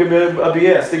 okay, I'm going to give me a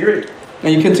BS degree.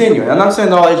 And you continue. I'm not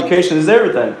saying all education is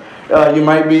everything. You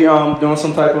might be doing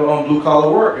some type of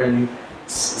blue-collar work and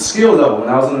skill level. When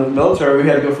I was in the military, we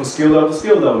had to go from skill level to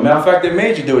skill level. Matter of fact, they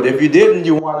made you do it. If you didn't,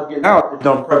 you want to get out. If you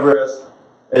don't progress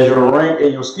as your rank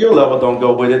and your skill level don't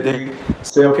go with it, they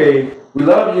say, okay, we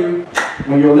love you.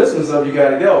 When you're listening to stuff, you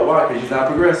got to go. Why? Because you're not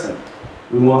progressing.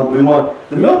 We want the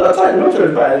military. I tell you, the military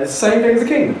is bad. It's the same thing as the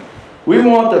kingdom. We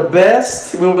want the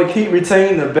best. We want to keep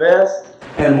retaining the best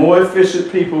and more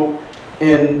efficient people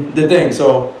in the thing.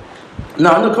 So,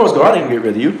 now, of course, God didn't get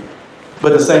rid of you,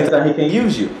 but at the same time, He can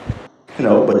use you. You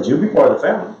know, but you'll be part of the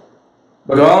family.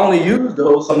 But God only used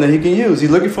those something that He can use.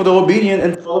 He's looking for the obedient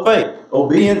and full of faith.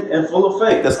 Obedient and full of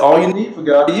faith. That's all you need for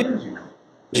God to use you.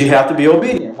 But you have to be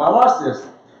obedient. Now, watch this.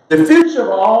 The future of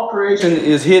all creation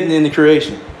is hidden in the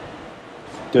creation.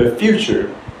 The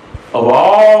future of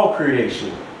all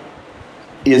creation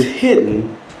is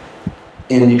hidden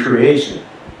in the creation.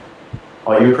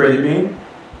 Are you a created being?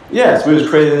 Yes, we was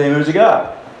created in the image of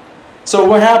God. So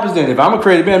what happens then? If I'm a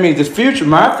created being, I mean this future,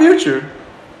 my future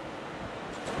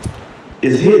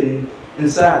is hidden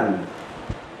inside of me.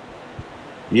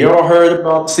 You all heard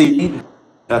about the seed?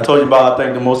 I told you about, I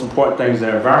think, the most important thing is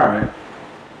the environment.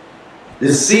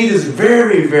 The seed is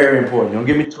very, very important. Don't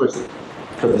get me twisted.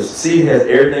 Because the seed has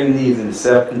everything it needs and it's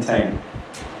self-contained.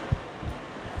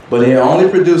 But it only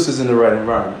produces in the right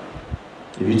environment.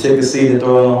 If you take a seed and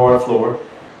throw it on the hard floor,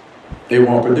 it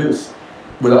won't produce.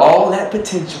 With all that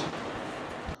potential,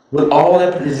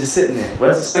 is just sitting there. Well,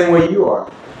 that's the same way you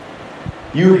are.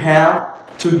 You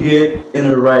have to get in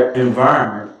the right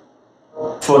environment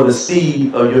for the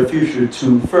seed of your future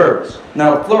to flourish.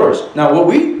 Now,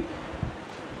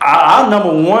 our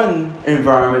number one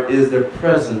environment is the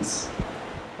presence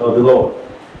of the Lord.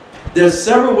 There's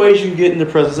several ways you can get in the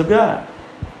presence of God.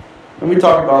 And we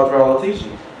talk about through all the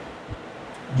teachings.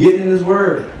 Getting in His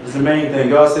Word is the main thing.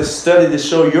 God says, study to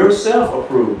show yourself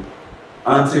approved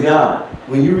unto God.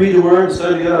 When you read the Word,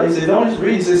 study God, He says, don't just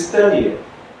read, He says, study it.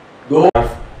 Go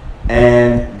life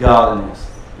and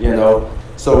godliness. You know.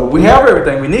 So we have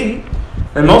everything we need.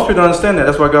 And most people don't understand that.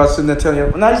 That's why God's sitting there telling you,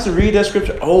 when I used to read that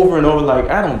scripture over and over, like,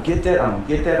 I don't get that, I don't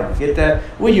get that, I don't get that.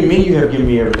 What do you mean you have given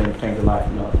me everything that came to life?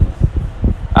 No.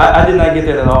 I did not get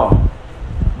that at all.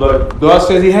 But God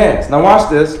says He has. Now watch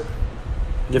this.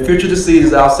 The future of the seed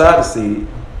is outside the seed.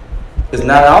 It's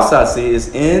not outside the seed, it's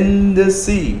in the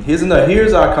seed. Here's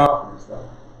our confidence, though,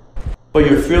 for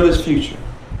your fearless future.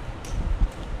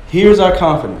 Here's our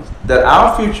confidence that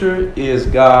our future is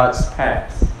God's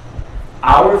past.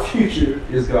 Our future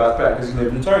is God's past because we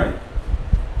live in eternity.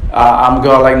 I'm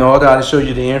God like no other. I showed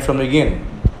you the end from the beginning.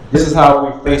 This is how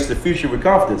we face the future with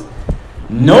confidence.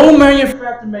 No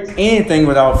manufacturer makes anything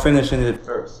without finishing it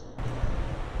first.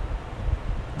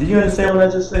 Did you understand what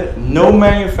I just said? No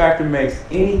manufacturer makes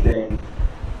anything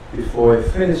before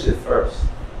it finishes it first.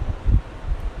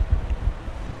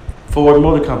 Ford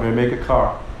Motor Company make a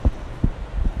car.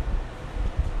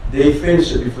 They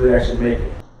finish it before they actually make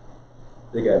it.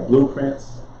 They got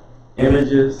blueprints,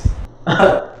 images.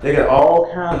 They got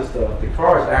all kinds of stuff. The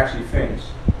car is actually finished.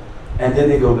 And then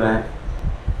they go back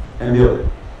and build it.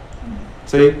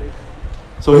 See?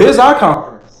 So here's our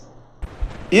confidence.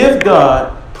 If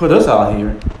God put us out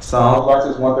here,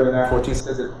 Psalms 139:14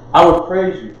 says it, I will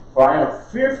praise you, for I am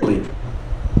fearfully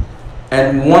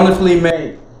and wonderfully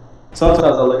made. Sometimes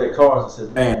I look at cars and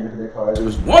say, man, look at that car. It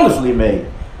was wonderfully made.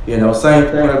 You know, same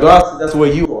thing. God says that's the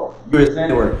way you are. You're his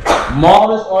handiwork.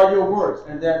 Marvelous are your works,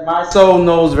 and that my soul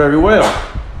knows very well.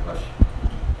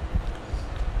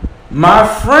 My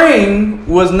frame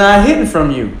was not hidden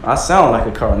from you. I sound like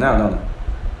a car now, don't I?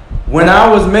 When I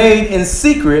was made in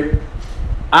secret,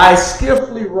 I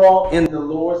skillfully wrought in the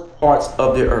Lord's parts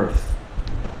of the earth.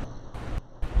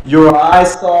 Your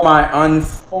eyes saw my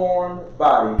unformed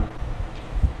body.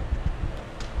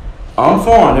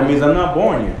 Unformed, that means I'm not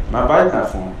born yet. My body's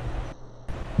not formed.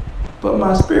 But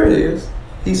my spirit is.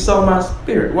 He saw my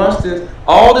spirit. Watch this.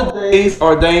 All the days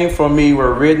ordained for me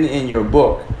were written in your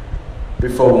book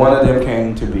before one of them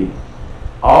came to be.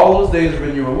 All those days were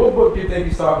written in your book. What book do you think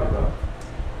he's talking about?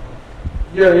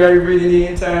 Yeah, you reading the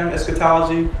end time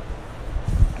eschatology?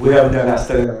 We haven't done that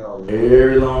study in a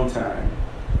very long time.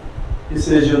 He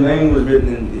says your name was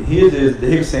written in,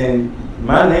 he's saying,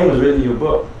 my name was written in your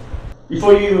book.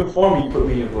 Before you even formed me, you put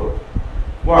me in your book.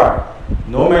 Why?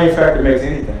 No manufacturer makes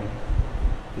anything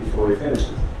before he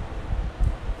finishes.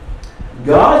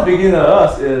 God's beginning of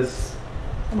us is,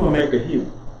 I'm going to make a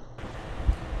Hugh.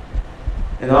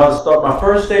 And I'll start, my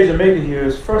first stage of making here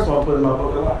is, first of all, put in my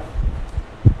book of life.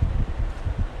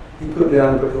 He put me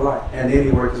down in the book of life. And then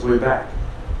he worked his way back.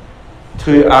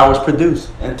 Till I was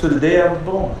produced. And to the day I was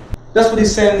born. That's what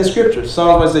he's saying in the scripture.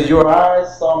 Psalms says, your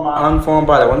eyes saw my unformed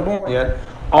body. I wasn't born yet.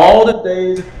 All the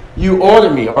days you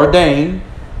ordained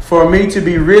for me to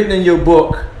be written in your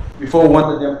book before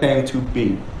one of them came to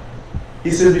be.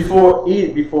 He says, before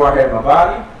I had my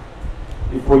body,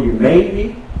 before you made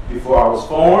me, before I was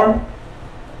formed,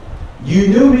 you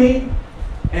knew me,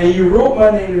 and you wrote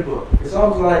my name in the book. It's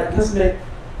almost like, let's make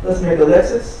a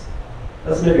Lexus,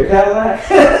 let's make a Cadillac.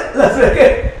 Let's make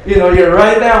it, you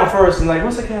write it down first and like,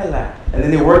 what's a Cadillac? And then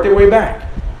they work their way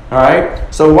back. All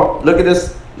right? So look at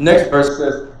this next verse. It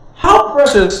says, how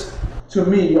precious to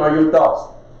me are your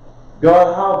thoughts.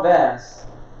 God, how vast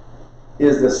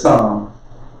is the sum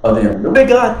of them. The way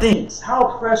God thinks,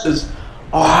 how precious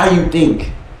are how you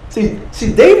think. See,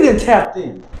 David didn't tap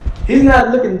in. He's not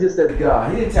looking just at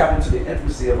God. He didn't tap into the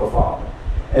intimacy of a father.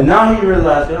 And now he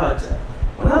realized, God,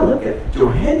 when I look at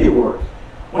your handiwork,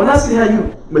 when I see how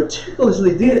you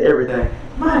meticulously did everything,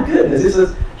 my goodness, it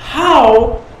says,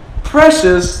 how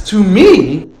precious to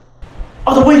me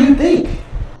are the way you think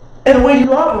and the way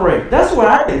you operate. That's why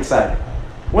I get excited.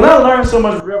 When I learn so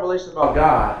much revelation about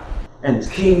God and his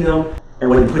kingdom and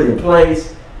what he put in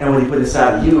place and what he put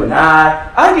inside of you and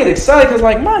I get excited because,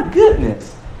 like, my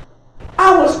goodness,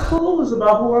 I was clueless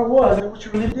about who I was and what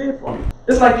you really did for me.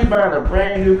 It's like you buying a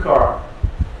brand new car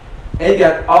and you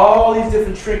got all these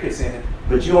different trinkets in it,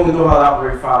 but you only know how to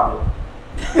operate 5 of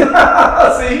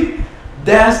them. See?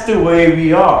 That's the way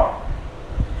we are.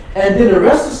 And then the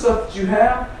rest of the stuff that you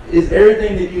have is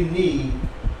everything that you need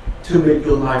to make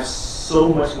your life so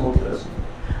much more pleasant.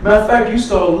 Matter of fact, you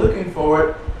start looking for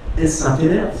it in something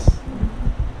else.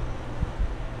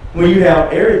 When you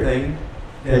have everything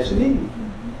that you need.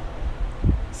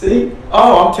 See?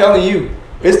 Oh, I'm telling you.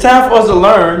 It's time for us to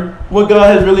learn what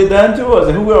God has really done to us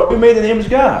and who we are. We made in the image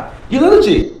of God.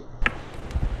 Eulogy.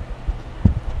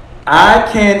 I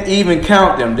can't even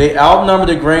count them. They outnumber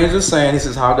the grains of sand. This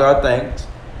is how God thinks.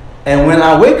 And when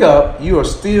I wake up, you are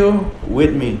still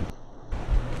with me.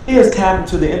 He has tapped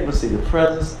into the intimacy, the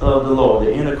presence of the Lord,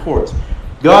 the inner courts.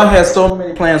 God has so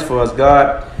many plans for us.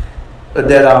 God's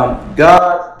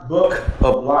book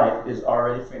of life is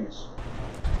already finished.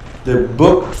 The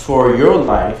book for your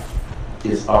life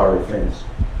is already finished.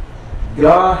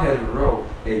 God has wrote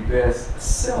a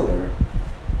bestseller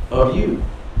of you.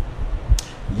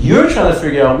 You're trying to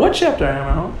figure out what chapter am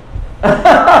I on?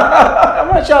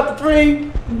 Am I chapter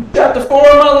 3? Chapter 4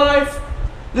 of my life?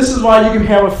 This is why you can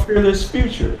have a fearless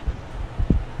future.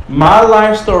 My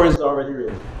life story is already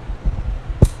written.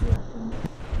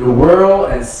 The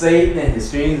world and Satan and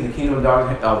his fiends in the kingdom of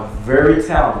darkness are very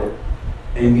talented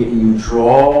in getting you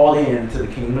drawn into the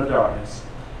kingdom of darkness.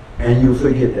 And you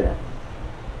forget that.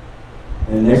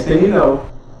 And the next thing you know,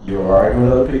 you're arguing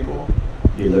with other people.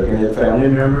 You're looking at family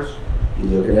members.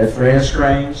 You're looking at friends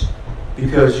strange.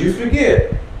 Because you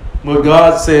forget what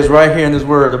God says right here in his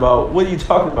word about what are you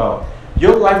talking about?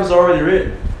 Your life is already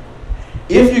written.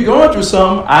 If you're going through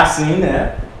something, I've seen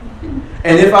that.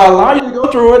 And if I allow you to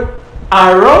go through it,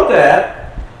 I wrote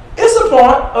that. It's a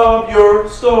part of your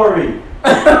story.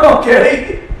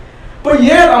 Okay? But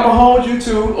yet, I'm going to hold you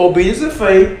to obedience and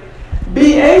faith.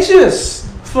 Be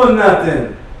anxious for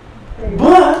nothing.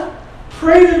 But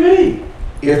pray to me.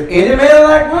 If any man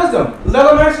lack wisdom,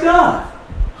 let him ask God,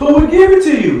 who will give it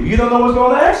to you. You don't know what's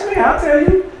going to ask me? I'll tell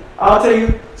you. I'll tell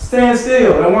you, stand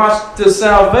still and watch the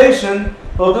salvation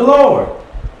of the Lord.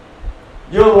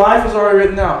 Your life is already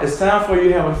written out. It's time for you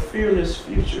to have a fearless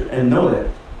future. And know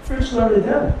that. First, already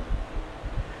done it.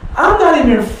 I'm not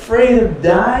even afraid of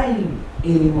dying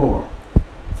anymore.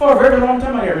 For a very long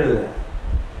time, I got rid of that.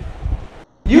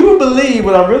 You would believe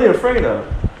what I'm really afraid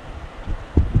of.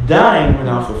 Dying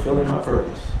without fulfilling my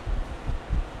purpose.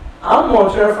 I'm more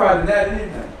terrified than that than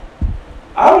anything.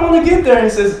 I don't want to get there. And he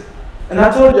says, and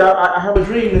I told you, I have a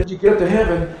dream that you get up to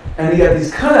heaven and he got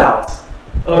these cutouts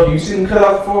of you. See them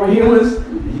cutouts before he was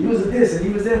this and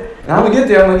he was that. And I'm going to get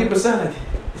there, I'm going to get beside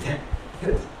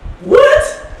it.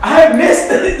 What? I have missed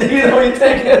it. You know, you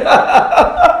take it.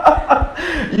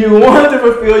 You want to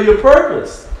fulfill your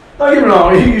purpose. Don't get me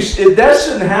wrong. That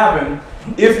shouldn't happen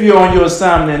if you're on your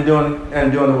assignment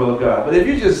and doing the will of God. But if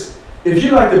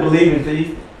you like to believe in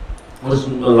things, which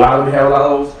we have a lot of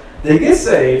those, they get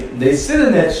saved, they sit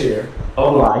in that chair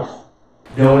of life,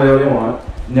 doing whatever they want,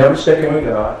 never checking with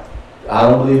God. I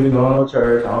don't believe in going to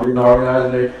church. I don't believe in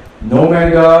organizing. No man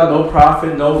of God, no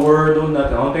prophet, no word, no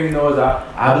nothing. The only thing you know is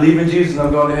I believe in Jesus and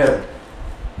I'm going to heaven.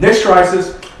 Next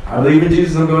crisis, I believe in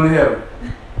Jesus and I'm going to heaven.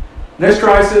 Next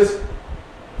crisis,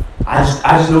 I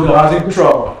just know God's in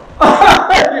control.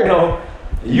 You know,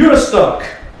 you're stuck.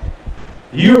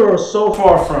 You are so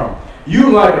far from.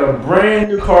 You like a brand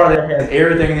new car that has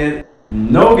everything in it,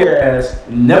 no gas,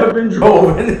 never been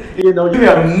driven. You know, you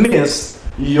have missed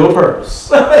your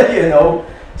purpose. You know,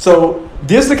 so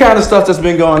this is the kind of stuff that's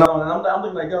been going on, and I'm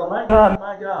looking like, oh my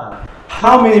God,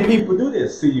 how many people do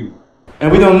this to you?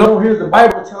 And we don't know. Here's the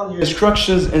Bible telling you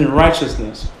instructions in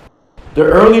righteousness. The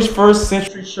early first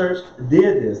century church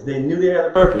did this. They knew they had a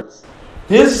purpose.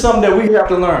 Here's something that we have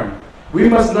to learn. We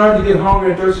must learn to get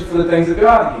hungry and thirsty for the things of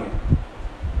God again.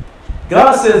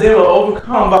 God says they will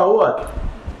overcome by what?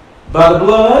 By the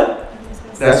blood.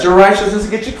 That's your righteousness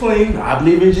to get you clean. I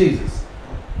believe in Jesus.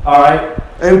 All right?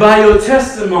 And by your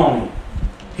testimony.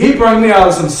 He brought me out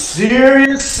of some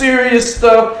serious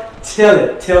stuff. Tell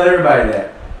it. Tell everybody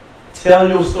that. Tell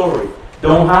your story.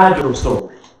 Don't hide your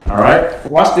story. All right?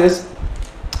 Watch this.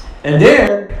 And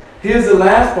then, here's the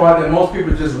last part that most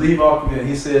people just leave off of it.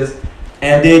 He says,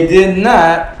 and they did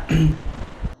not,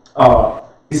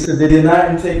 he says, they did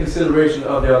not take consideration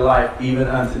of their life even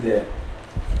unto death.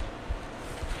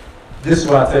 This is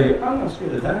why I tell you, I'm not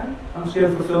scared of dying. I'm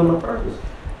scared of fulfilling my purpose.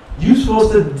 You're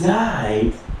supposed to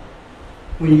die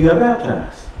when you got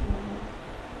baptized.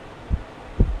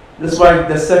 That's why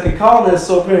the second calling is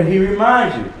so clear. He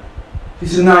reminds you. He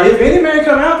says, now if any man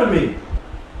come after me,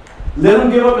 let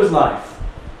him give up his life.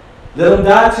 Let him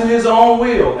die to his own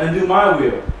will and do my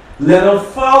will. Let him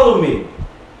follow me.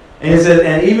 And he said,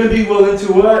 and even be willing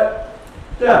to what?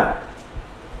 Die.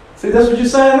 See, that's what you're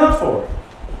signing up for.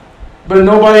 But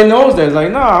nobody knows that. It's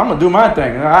like, no, I'm going to do my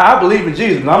thing. I believe in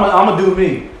Jesus. I'm going to do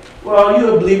me. Well,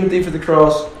 you're believing thief at the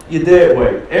cross. You're dead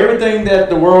weight. Everything that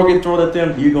the world gets thrown at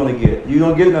them, you're going to get. You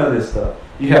don't get none of this stuff.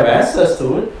 You have access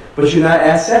to it, but you're not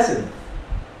accessing it.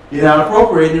 You're not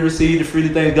appropriating to receive the freely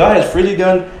things God has freely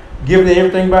done, given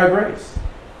everything by grace.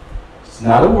 It's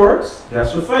not of works.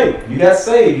 That's for faith. You got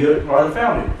saved. You're part of the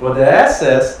family. But the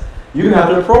access, you're going to have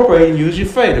to appropriate and use your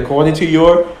faith according to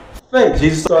your faith.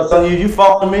 Jesus started telling you, you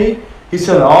follow me. He's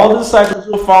telling all the disciples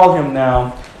who will follow him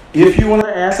now, if you want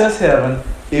to access heaven,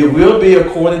 it will be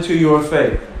according to your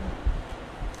faith.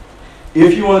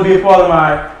 If you want to be a part of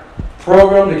my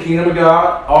program, the Kingdom of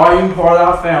God, or you part of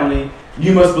our family,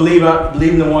 you must believe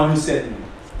in the one who sent me.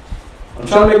 I'm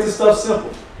trying to make this stuff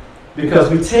simple. Because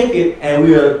we take it and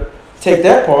we'll take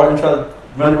that part and try to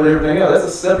run with everything else.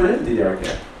 That's a separate entity right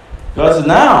there. God says,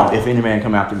 now, if any man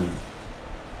come after me,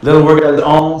 let him work out his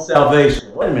own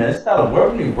salvation. Wait a minute, it's not a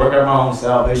work. You work out my own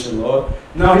salvation, Lord.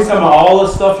 No, he's talking about all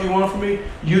the stuff you want from me.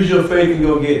 Use your faith and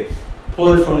go get it.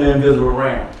 Pull it from the invisible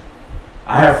realm.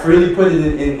 I have freely put it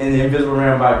in the invisible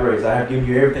realm by grace. I have given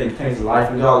you everything that pertains to life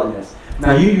and godliness.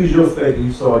 Now you use your faith and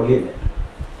you start getting it.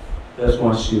 That's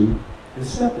once you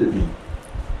accepted me.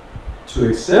 To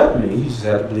accept me, you just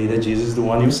have to believe that Jesus is the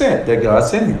one you sent, that God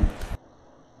sent him.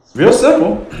 It's real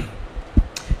simple.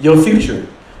 Your future.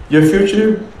 Your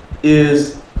future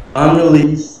is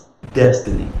unreleased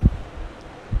destiny.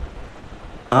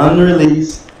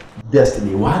 Unreleased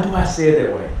destiny. Why do I say it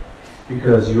that way?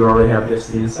 Because you already have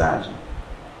destiny inside you.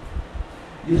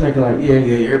 You're thinking like, yeah,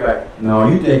 everybody. No,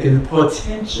 you're thinking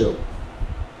potential.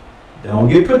 Don't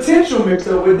get potential mixed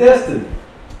up with destiny.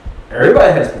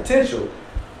 Everybody has potential.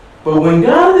 But when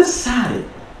God decided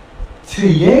to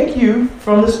yank you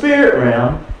from the spirit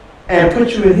realm and put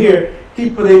you in here. He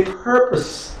put a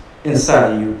purpose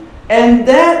inside of you. And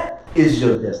that is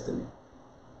your destiny.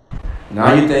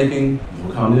 Now you're thinking,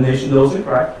 condemnation to those in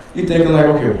Christ. You're thinking like,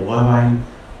 okay, well,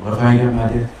 what if I ain't got my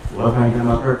destiny? What if I ain't got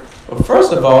my purpose? Well,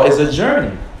 first of all, it's a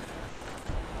journey.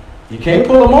 You can't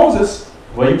pull a Moses.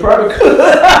 Well, you probably could.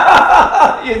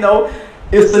 You know,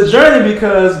 it's a journey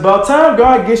because by the time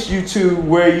God gets you to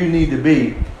where you need to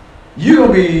be, you're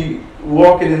going to be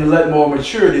walking in a lot more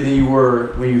maturity than you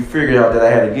were when you figured out that I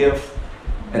had a gift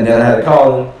and that I had a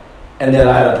calling and that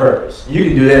I had a purpose. You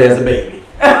can do that as a baby.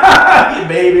 You're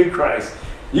baby in Christ.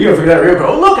 You're going to figure out real quick,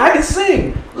 oh, look, I can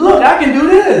sing. Look, I can do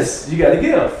this. You got a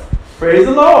gift. Praise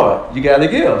the Lord. You got a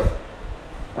gift.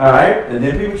 All right? And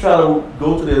then people try to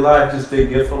go through their life just their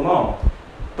gift alone.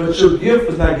 But your gift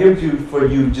was not given to you for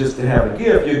you just to have a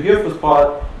gift. Your gift was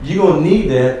part, you're going to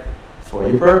need that for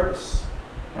your purpose.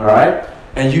 All right?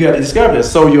 And you got to discover that.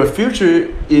 So your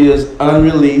future is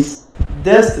unreleased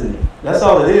destiny. That's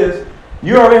all it is.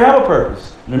 You already have a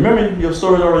purpose. Remember, your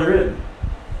story is already written.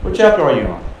 What chapter are you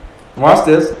on? Watch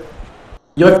this.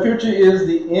 Your future is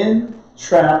the end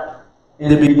trapped in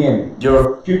the beginning.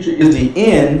 Your future is the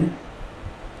end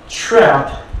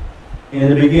trapped in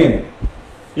the beginning.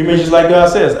 You mean just like God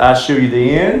says, I show you the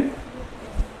end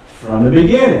from the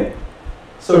beginning.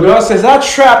 So God says, I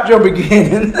trapped your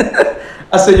beginning.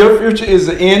 I said, your future is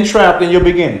the end trapped in your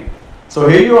beginning. So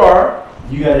here you are.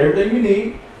 You got everything you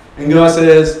need. And God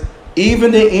says,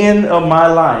 even the end of my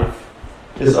life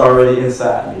is already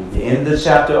inside me. The end of the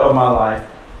chapter of my life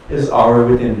is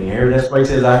already within me. Here, that's why he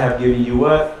says, I have given you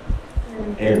what?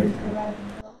 Everything.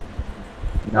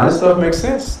 Now this stuff makes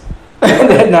sense.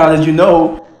 Now that you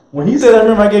know, when he said, I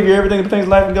remember I gave you everything that pertains to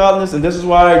life and godliness, and this is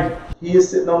why he is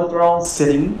sitting on the throne,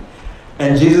 sitting.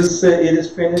 And Jesus said, it is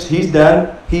finished. He's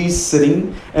done. He's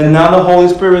sitting. And now the Holy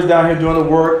Spirit is down here doing the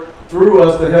work through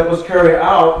us to help us carry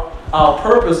out our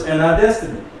purpose and our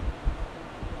destiny.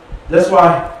 That's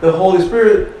why the Holy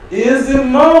Spirit is the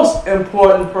most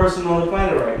important person on the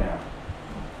planet right now.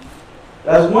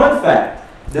 That's one fact.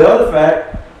 The other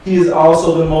fact, he is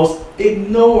also the most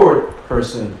ignored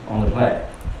person on the planet.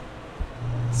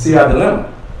 See our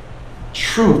dilemma.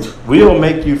 Truth will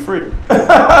make you free.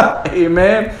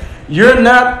 Amen. You're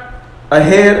not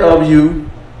ahead of you,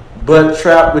 but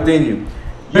trapped within you.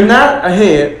 You're not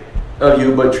ahead of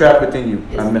you, but trapped within you.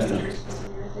 I messed up.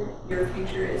 Your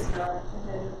future is not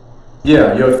ahead of you.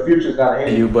 Yeah, your future is not ahead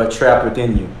of you, but trapped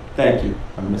within you. Thank you.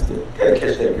 I missed it. Gotta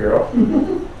catch that, girl.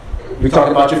 We're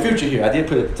talking about your future here. I did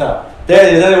put it at the top. There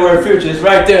it is. That word future is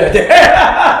right there.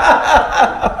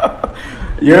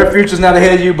 Your future is not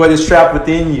ahead of you, but it's trapped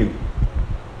within you.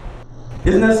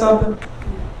 Isn't that something?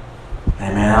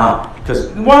 Hey man, because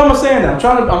why am I saying that?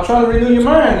 I'm trying to renew your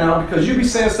mind now, because you be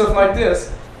saying stuff like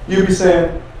this. You be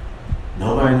saying,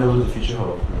 nobody knows what the future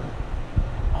holds, man.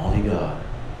 Only God.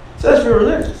 So that's real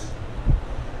religious.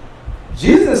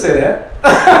 Jesus didn't say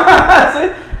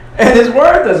that. And his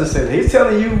word doesn't say that. He's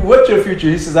telling you what your future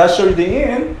is. He says, I show you the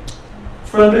end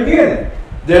from the beginning.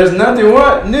 There's nothing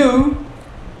what new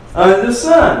under the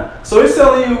sun. So he's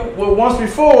telling you what once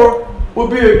before will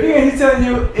be again. He's telling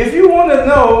you, if you want to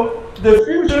know the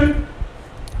future,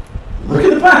 look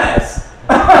at the past.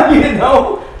 You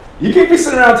know, you can't be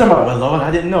sitting around talking about, well, Lord,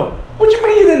 I didn't know. What you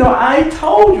mean you didn't know? I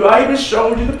told you. I even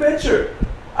showed you the picture.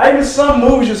 Some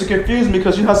movies used to confuse me,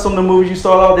 because you know how some of the movies you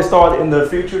start out, they start in the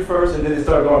future first and then they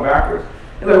start going backwards.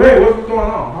 You're like, hey, what's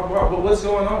going on? What's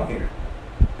going on here?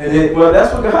 And then, well,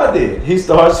 that's what God did. He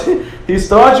starts you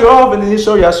off, and then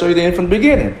I'll show you the end from the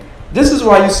beginning. This is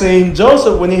why you seen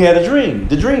Joseph when he had a dream,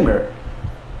 the dreamer.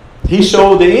 He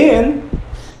showed the end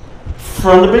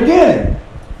from the beginning.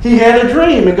 He had a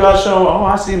dream, and God showed him, oh,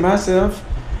 I see myself,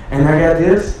 and I got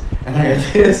this, and I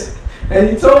got this. And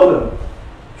he told him.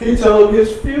 He told him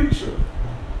his future.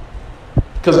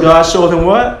 Because God showed him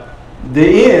what?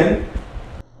 The end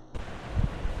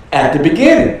at the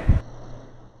beginning.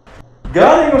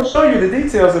 God ain't going to show you the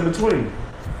details in between.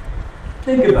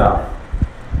 Think about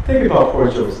it. Think about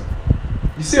poor Joseph.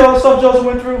 You see all the stuff Joseph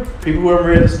went through? People who have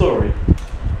read the story.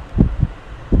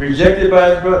 Rejected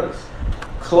by his brothers.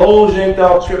 Clothes yanked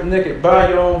out, stripped naked by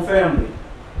your own family.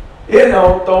 You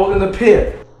know, thrown in the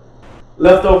pit.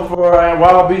 Left over for a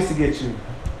wild beast to get you.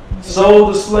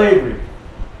 Sold to slavery.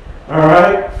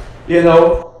 Alright? You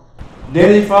know.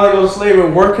 Then he finally goes to slavery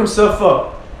and worked himself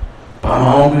up.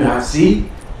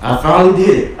 I finally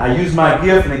did it. I used my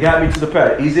gift and it got me to the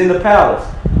palace. He's in the palace.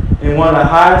 In one of the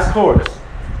highest courts.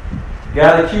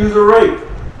 Got accused of rape.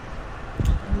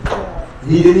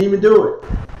 He didn't even do it.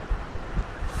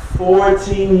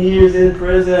 14 years in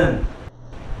prison.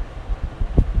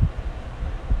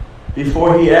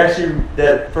 before he actually,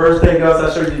 that first day God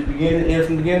started showing you the beginning, end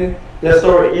from the beginning, that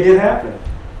story, it didn't happen.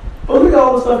 But look at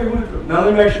all the stuff he went through. Now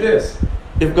let me ask you this.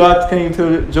 If God came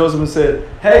to Joseph and said,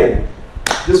 hey,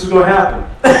 this is going to happen.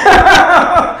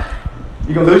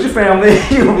 You're going to lose your family.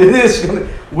 You're going to do this.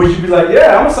 Would you be like,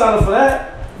 yeah, I'm going to sign up for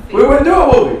that? We wouldn't do it,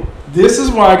 would we? This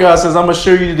is why God says, I'm going to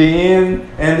show you the end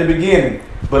and the beginning.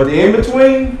 But the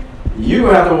in-between, you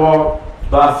have to walk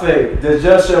by faith. The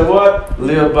just shall what?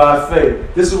 Live by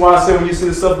faith. This is why I say when you see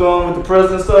the stuff going on with the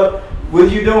president and stuff, what are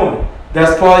you doing?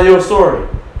 That's part of your story.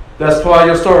 That's part of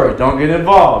your story. Don't get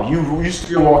involved. You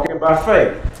still walking by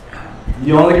faith.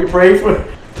 You only can pray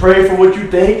for what you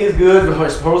think is good. The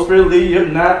Holy Spirit lead you.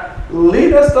 If not,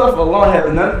 leave that stuff alone. It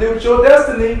has nothing to do with your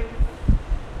destiny.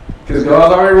 Because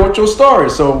God already wrote your story.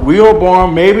 So we were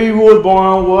born, maybe we were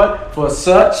born what? For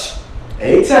such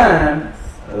a time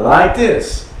like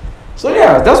this. So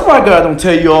yeah, that's why God don't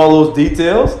tell you all those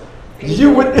details.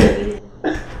 You would.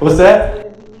 What's that?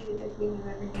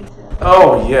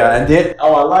 Oh yeah, and then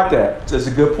I like that. That's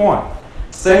a good point.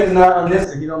 Satan's not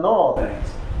omniscient. He don't know all things.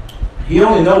 He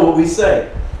only know what we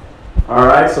say. All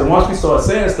right. So once we start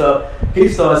saying stuff, he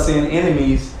starts seeing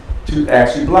enemies to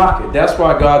actually block it. That's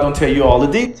why God don't tell you all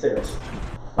the details.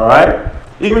 All right.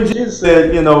 Even Jesus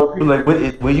said, you know, like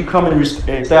when you come and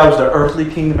establish the earthly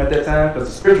kingdom at that time, because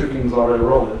the spiritual kingdom is already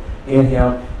rolling in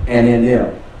him and in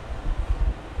them.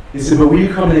 He said, but when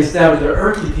you come and establish the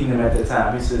earthly kingdom at that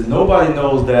time, he says, nobody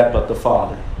knows that but the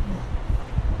Father.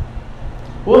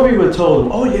 What if we would have told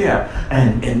him, oh yeah,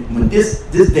 and when this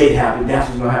day happened, that's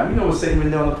what's going to happen. You know what Satan been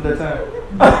doing up to that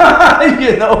time?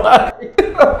 You know,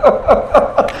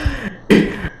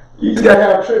 you just got to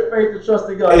have faith to trust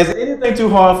in God. Is anything too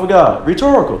hard for God?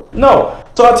 Rhetorical. No.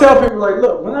 So I tell people, like,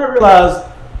 look, when I realize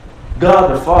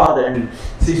God the Father, and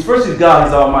see, first he's God,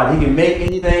 he's almighty. He can make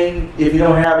anything. If you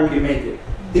don't have it, he can make it.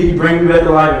 He can bring me back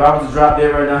to life. If I was to drop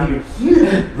dead right now, he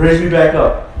can raise me back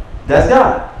up. That's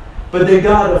God. But then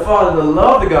God the Father, the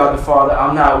love of God the Father,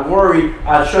 I'm not worried.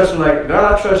 I trust him like,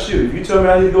 God, I trust you. If you tell me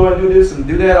I need to go and do this and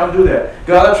do that, I'll do that.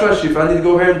 God, I trust you. If I need to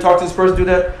go ahead and talk to this person, do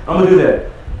that, I'm going to do that.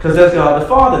 Because that's God the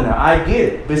Father now. I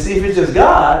get it. But see, if it's just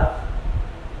God,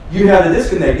 you have the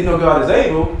disconnect. You know God is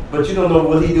able, but you don't know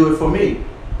will he do it for me.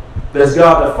 That's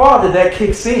God the Father that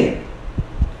kicks in.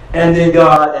 And then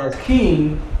God as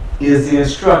King is the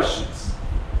instructions.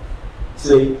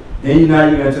 See, then you're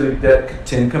not even into that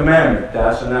 10 commandment.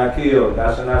 Thou shalt not kill,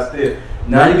 thou shalt not steal.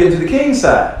 Now you get to the King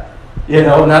side. You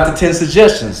know, not the 10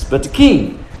 suggestions, but the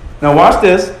King. Now watch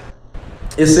this.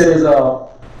 It says,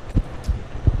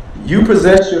 you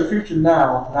possess your future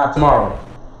now, not tomorrow.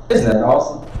 Isn't that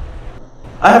awesome?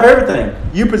 I have everything.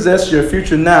 You possess your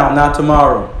future now, not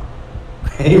tomorrow.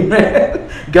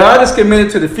 Amen. God is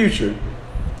committed to the future.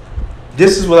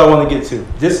 This is what I want to get to.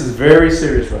 This is very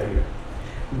serious right here.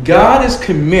 God is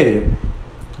committed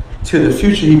to the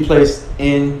future he placed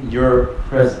in your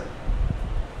present.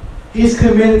 He's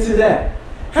committed to that.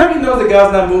 How many know that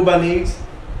God's not moved by needs?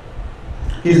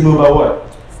 He's moved by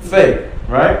what? Faith,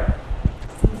 right?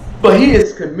 But he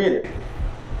is committed.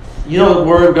 You know the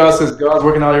word of God says God's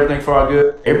working out everything for our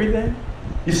good? Everything?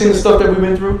 You seen the stuff that we've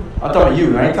been through? I'm talking about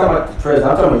you. I ain't talking about the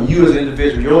president. I'm talking about you as an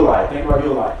individual, your life. Think about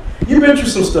your life. You've been through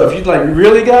some stuff. You're like,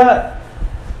 really, God?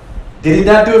 Did he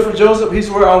not do it for Joseph? He's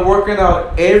where I'm working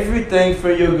out everything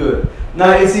for your good.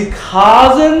 Now, is he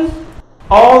causing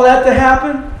all that to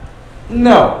happen?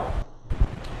 No.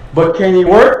 But can he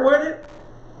work with it?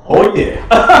 Oh,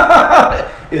 yeah.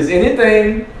 Is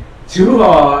anything too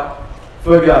hard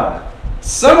for God?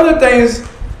 Some of the things,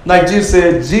 like Jesus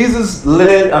said, Jesus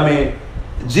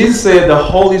said the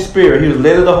Holy Spirit, he was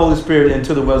led of the Holy Spirit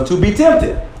into the wilderness to be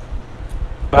tempted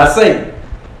by Satan.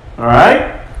 All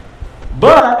right?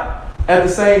 But at the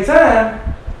same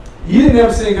time, you didn't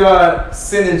ever see God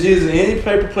sending Jesus in any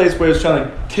place where he was trying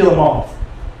to kill him off,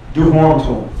 do harm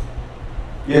to him.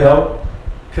 You know?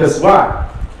 Because why?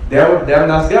 That was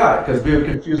not God, because people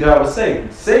confuse God with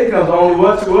Satan. Satan comes only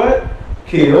what to what?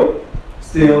 Kill,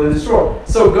 steal, and destroy.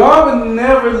 So God would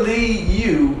never lead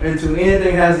you into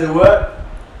anything that has to what?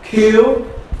 Kill,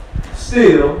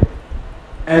 steal,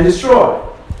 and destroy.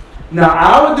 Now,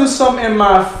 I would do something in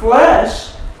my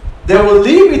flesh that will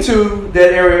lead me to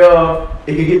that area of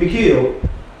it can get me killed,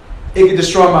 it can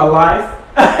destroy my life,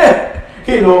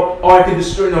 or it can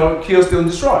destroy, kill, steal, and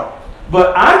destroy.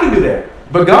 But I can do that.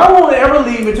 But God won't ever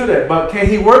lead me to that. But can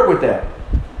he work with that?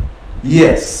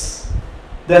 Yes.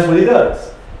 That's what he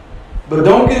does. But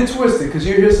don't get it twisted, because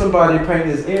you hear somebody paint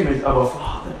this image of a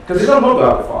father. Because they don't know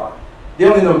God the Father. They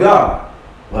only know God.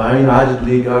 Well, I just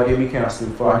believe God gave me counsel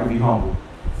before I can be humble.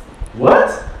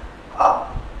 What?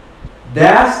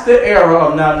 That's the error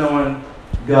of not knowing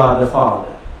God the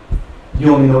Father.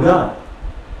 you only know God.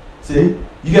 See?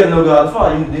 You got to know God the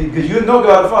Father. Because you know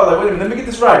God the Father. Like, wait a minute, let me get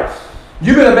this right.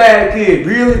 You've been a bad kid,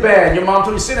 really bad. Your mom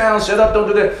told you, sit down, shut up, don't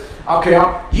do that. Okay,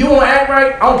 you want to act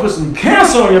right? I'm going to put some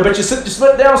cancer on you, but you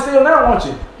slept down still now, won't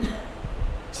you?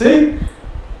 See?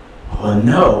 Oh,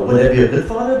 no. Would that be a good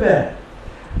father or bad?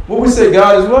 What we say,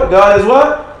 God is what? God is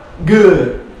what?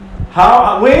 Good.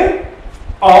 How? When?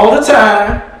 All the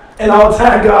time. And all the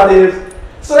time God is.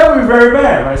 So that would be very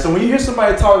bad, right? So when you hear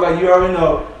somebody talk like you already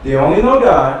know, they only know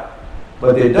God,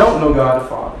 but they don't know God the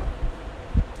Father.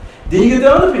 Then you get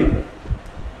to other people.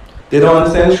 They don't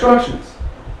understand instructions.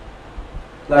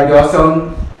 Like God's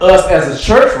telling us as a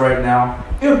church right now,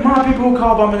 if my people who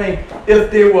call by my name, if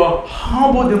they will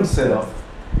humble themselves,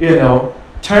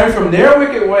 turn from their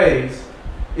wicked ways,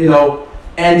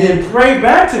 and then pray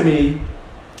back to me,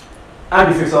 I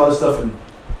can fix all this stuff and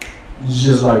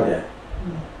just like that.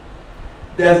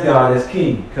 That's God as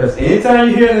king. Because anytime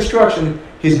you hear an instruction,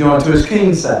 he's going to his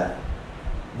king side.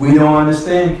 We don't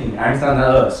understand king. I understand not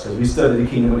us, because we study the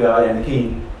kingdom of God and the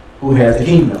king who has the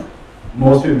kingdom.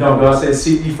 Most people don't. God says,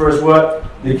 seek ye first what?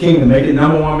 The kingdom. Make it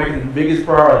number one, make it the biggest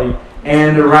priority.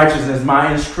 And the righteousness,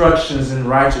 my instructions in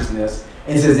righteousness.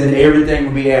 And it says, then everything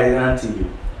will be added unto you.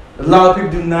 A lot of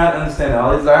people do not understand that.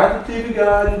 All these, I have to believe in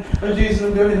God and Jesus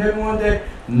will go to heaven one day.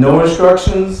 No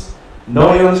instructions.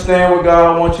 Don't even understand what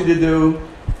God wants you to do.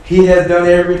 He has done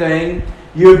everything.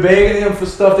 You're begging him for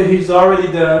stuff that he's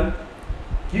already done.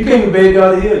 You can't even beg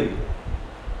God to heal you.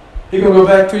 He's going to go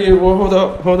back to you. Well,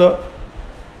 hold up.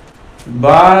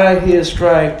 By his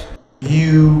stripes,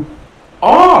 you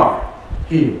are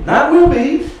healed. Not will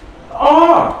be,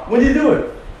 are. When did you do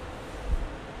it?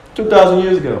 2,000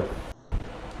 years ago.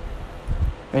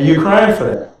 And you're crying for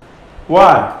that.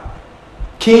 Why?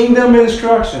 Kingdom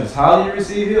instructions. How do you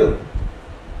receive healing?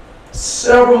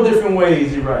 Several different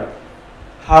ways, you write.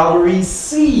 How to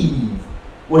receive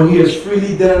what he has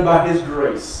freely done by his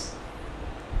grace.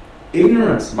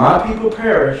 Ignorance. My people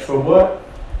perish for what?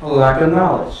 A lack of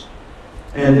knowledge.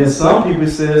 And then some people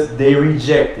says they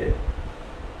reject it.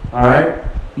 All right?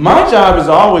 My job is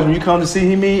always, when you come to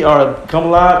see me or come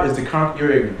alive, is to conquer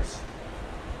your ignorance.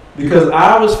 Because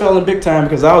I was failing big time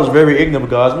because I was very ignorant of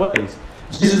God's ways.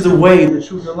 This is the way, the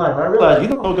truth, and life. I realized you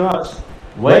don't know God's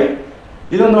way.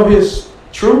 You don't know his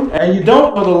truth. And you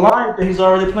don't know the life that he's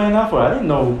already planned out for. I didn't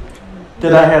know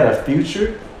that I had a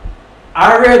future.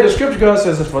 I read the scripture. God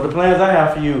says, for the plans I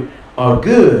have for you are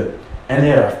good. And they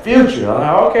have a future. I'm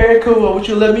like, okay, cool. Well, would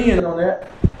you let me in on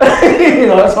that?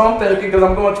 That's what I'm thinking because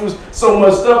I'm going through so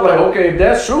much stuff. Like, okay, if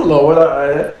that's true, Lord,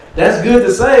 that's good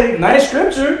to say. Nice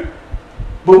scripture.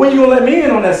 But when you going to let me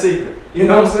in on that secret? You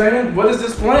know what I'm saying? What is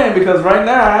this plan? Because right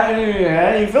now, I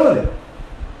ain't feeling it.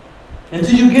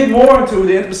 Until you get more into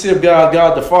the intimacy of God,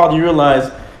 God the Father, you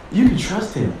realize you can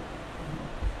trust him.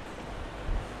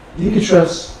 You can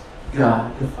trust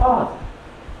God the Father.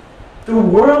 The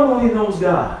world only knows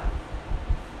God.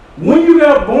 When you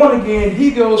got born again,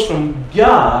 he goes from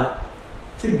God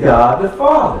to God the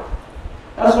Father.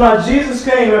 That's why Jesus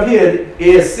came up here.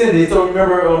 He ascended. So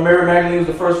remember, Mary Magdalene was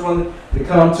the first one to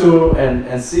come to him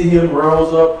and see him,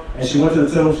 rose up, and she went to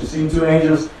the temple. She seen two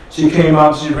angels. She came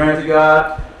out, she ran to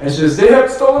God, and she says, they have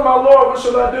stolen my Lord. What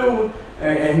shall I do?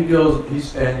 And he goes, he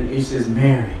says,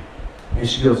 Mary. And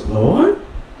she goes, Lord?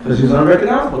 Because he's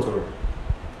unrecognizable to her.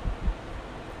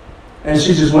 And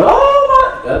she just went,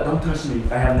 oh my, don't touch me.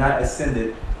 I have not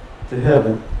ascended to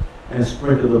heaven and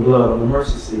sprinkled the blood on the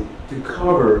mercy seat to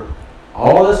cover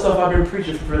all the stuff I've been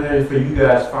preaching for you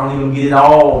guys. Finally going to get it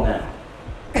all now.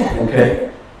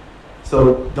 Okay?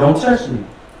 So don't touch me.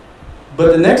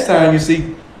 But the next time you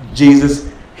see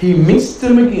Jesus, he meets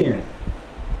them again.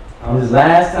 On his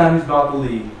last time he's about to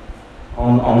leave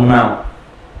on the mountain.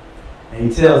 And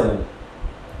he tells them,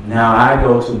 now I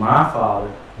go to my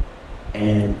Father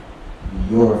and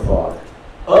your Father.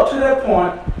 Up to that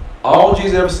point, all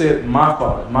Jesus ever said, my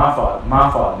Father, my Father,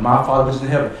 my Father, my Father was in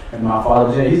heaven, and my Father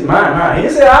was in heaven. He said, mine. He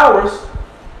didn't say ours.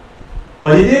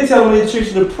 But he did tell me to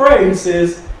teach you to pray. He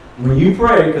says, when you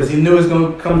pray, because he knew it was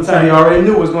going to come a time, he already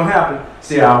knew it was going to happen,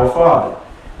 say, our Father.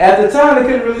 At the time, they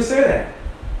couldn't really say that.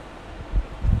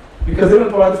 Because they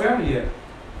weren't part of the family yet.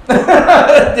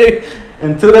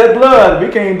 Until that blood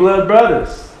became blood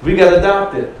brothers. We got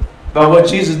adopted by what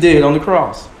Jesus did on the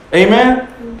cross. Amen?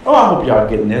 Oh, I hope y'all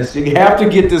getting this. You have to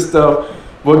get this stuff,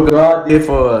 what God did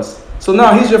for us. So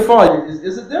now he's your Father.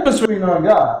 There's a difference between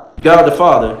God the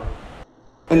Father,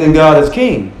 and then God as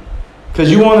King.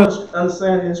 Because you want to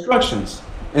understand the instructions.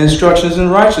 Instructions in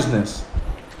righteousness.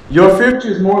 Your future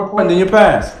is more important than your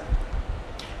past.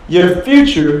 Your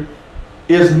future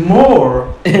is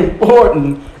more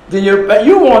important then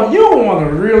you want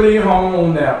to really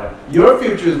hone that one. Your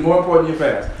future is more important than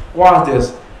your past. Watch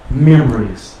this.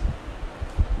 Memories.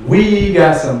 We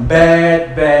got some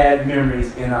bad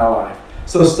memories in our life.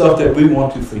 So stuff that we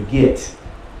want to forget,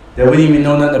 that we didn't even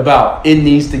know nothing about. It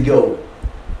needs to go.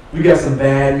 We got some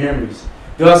bad memories.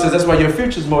 God says that's why your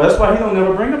future is more. That's why He don't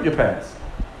never bring up your past.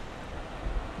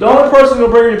 The only person who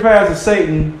will bring up your past is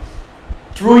Satan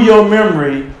through your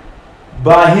memory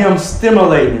by him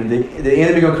stimulating. The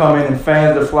enemy going to come in and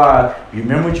fan the fly. You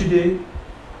remember what you did?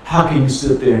 How can you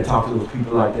sit there and talk to those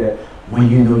people like that when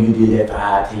you know you did that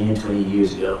 5, 10, 20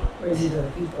 years ago? Where's these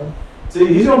other people? See,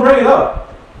 He's going to bring it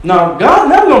up. No, God's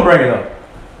never going to bring it up.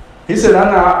 He said,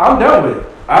 I'm done with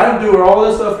it. I done do all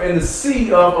this stuff in the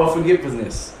sea of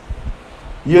forgetfulness.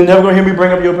 You're never going to hear me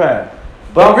bring up your past.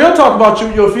 But I'm going to talk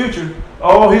about your future.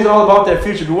 Oh, He's all about that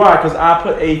future. Why? Because I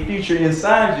put a future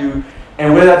inside you.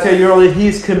 And what did I tell you earlier?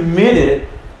 He's committed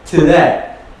to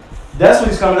that. That's what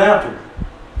He's coming after.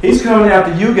 He's coming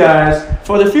after you guys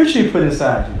for the future He put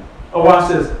inside you. Oh,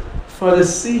 watch this. For the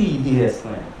seed He has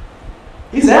planted.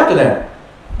 He's after that.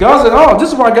 God said, oh,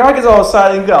 this is why God gets all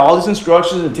excited. He got all these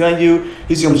instructions and telling you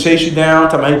He's going to chase you down,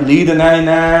 talking about lead the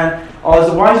 99. All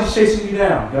this. Why is He chasing you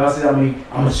down? God said, I'm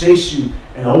going to chase you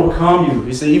and overcome you.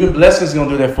 He said, even blessings is going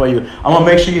to do that for you. I'm going to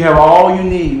make sure you have all you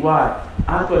need. Why?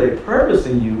 I put a purpose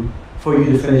in you for you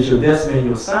to finish your destiny and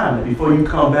your assignment before you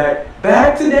come back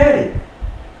to Daddy.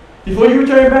 Before you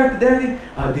return back to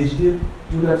Daddy, did you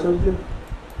do what I told you to do?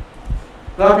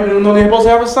 A lot of people don't know they're supposed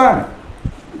to have an assignment.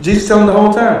 Jesus telling them the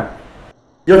whole time.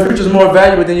 Your future is more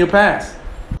valuable than your past.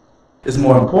 It's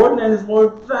more important and it's more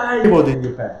valuable than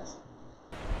your past.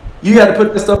 You had to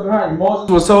put this stuff behind you.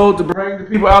 Moses was told to bring the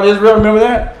people out of Israel. Remember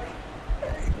that?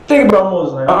 Think about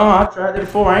Moses. Like, I tried that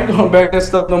before. I ain't going back that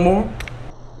stuff no more.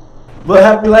 What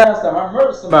happened last time? I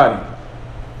murdered somebody.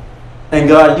 And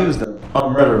God used them. I'm a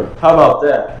murderer. How about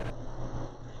that?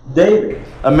 David,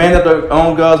 a man after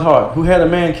own God's heart, who had a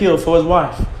man killed for his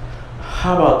wife.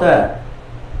 How about that?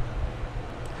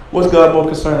 What's God more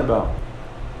concerned about?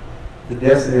 The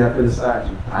destiny I put inside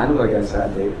you. I know what I got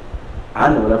inside David.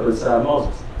 I know what I put inside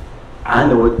Moses. I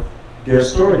know what their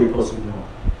story they're supposed to be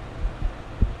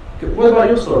doing. What about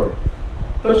your story?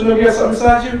 Don't you know you got something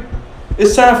inside you?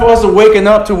 It's time for us to waken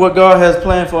up to what God has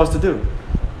planned for us to do.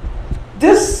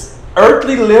 This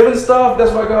earthly living stuff,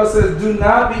 that's why God says, do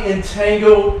not be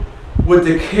entangled with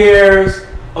the cares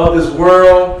of this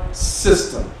world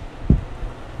system.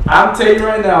 I'm telling you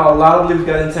right now, a lot of believers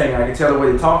got entangled. I can tell the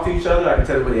way they talk to each other. I can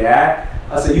tell the way they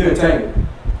act. I said, you're entangled.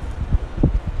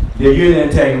 Yeah, you're in an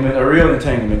entanglement, a real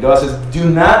entanglement. God says, do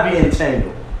not be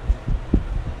entangled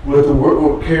with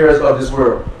the cares of this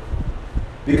world.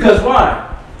 Because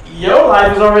why? Your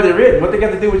life is already written. What they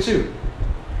got to do with you?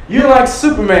 You're like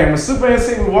Superman. When Superman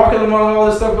seen walking among all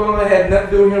this stuff going on, it had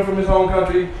nothing to do with him from his home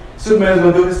country. Superman's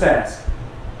going to do his task.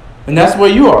 And that's where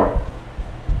you are.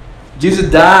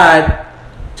 Jesus died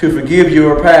to forgive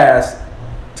your past,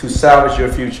 to salvage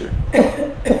your future.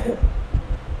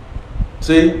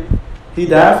 See? He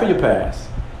died for your past.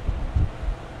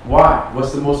 Why?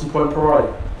 What's the most important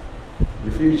priority?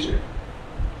 Your future.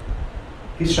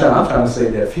 I'm trying to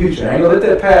save that future. I ain't going to let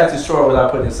that past destroy what I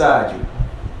put inside you.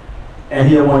 And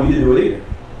He don't want you to do it either.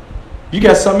 You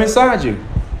got something inside you.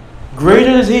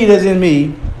 Greater is He that's in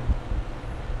me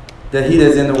than he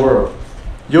that's in the world.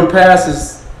 Your past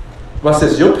is, well,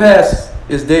 says your past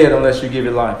is dead unless you give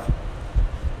it life.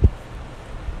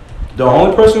 The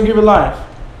only person who give it life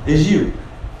is you.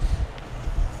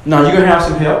 Now you're going to have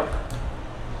some help.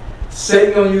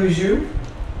 Satan going to use you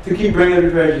to keep bringing up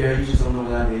your past. Yeah, you just don't know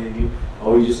what I did. You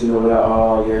just don't know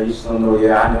what you just don't know.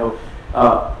 Yeah, I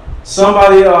know.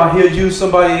 Somebody, he'll use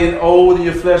somebody in old in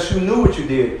your flesh who knew what you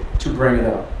did to bring it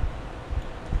up.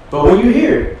 But when you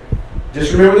hear it,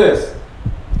 just remember this.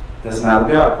 That's not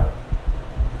of God.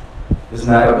 It's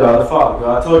not of God the Father.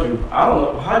 God told you, I don't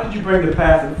know, how could you bring the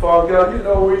past to the Father? God, you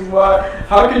know the reason why.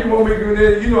 How can you want me to do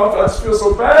that? You know, I just feel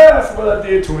so bad for what I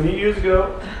did 20 years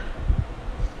ago.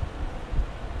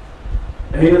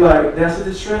 And you're like, that's a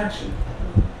distraction.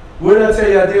 What did I tell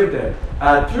you I did with that?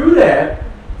 I threw that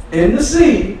in the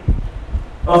sea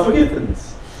of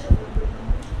forgiveness.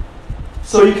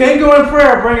 So you can't go in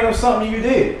prayer bringing up something you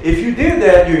did. If you did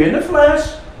that, you're in the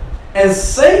flesh, and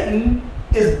Satan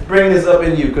is bringing this up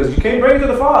in you because you can't bring it to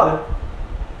the Father.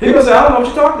 He's going to say, I don't know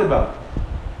what you're talking about.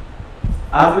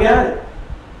 I forgot it.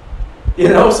 You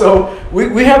know, so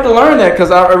we have to learn that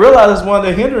because I realize it's one of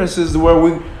the hindrances where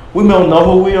we don't know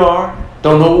who we are,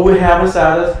 don't know what we have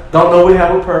inside us, don't know we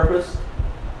have a purpose.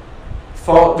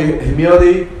 False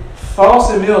humility.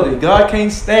 God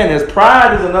can't stand this.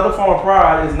 Pride is another form of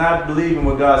pride. Is not believing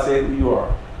what God said who you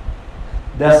are.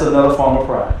 That's another form of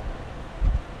pride.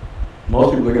 Most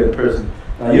people look at the person.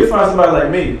 Now you find somebody like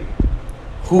me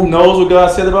who knows what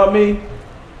God said about me,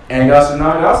 and God said, no,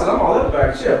 God said, I'm all in the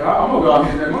back chef. I'm gonna go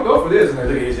out here, I'm gonna go for this. And they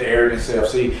look at his arrogant self.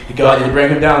 See, God didn't bring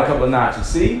him down a couple of notches.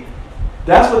 See?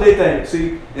 That's what they think.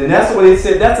 See? And that's what they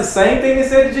said. That's the same thing they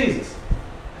said to Jesus.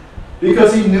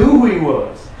 Because he knew who he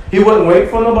was. He wasn't waiting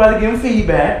for nobody to give him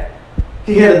feedback.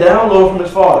 He had a download from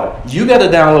his Father. You got a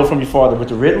download from your Father with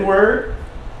the written word,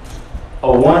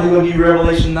 or one who's going to give you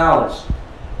revelation knowledge.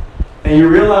 And you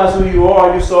realize who you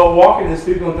are, you start walking, and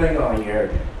people going to think, oh, you're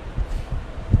arrogant.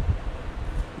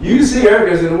 You see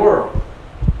arrogance in the world.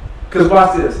 Because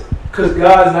watch this. Because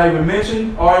God is not even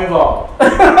mentioned or involved.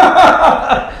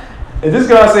 If this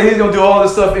God said he's going to do all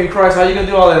this stuff in Christ, how are you going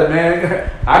to do all that,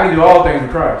 man? I can do all things in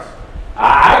Christ.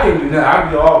 I can do nothing. I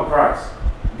can do all in Christ.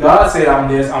 God said I'm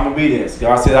this, I'm going to be this.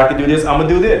 God said I can do this, I'm going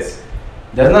to do this.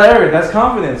 That's not arrogance, that's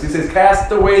confidence. He says,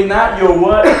 cast away not your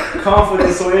what?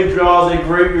 Confidence, so it draws a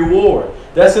great reward.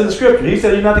 That's in the scripture. He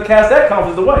said you're not to cast that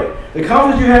confidence away. The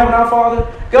confidence you have in our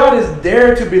Father, God is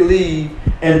there to believe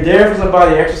and there for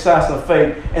somebody to exercise some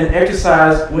faith and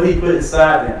exercise what he put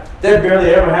inside them. That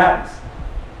barely ever happens.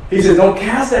 He says, don't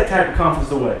cast that type of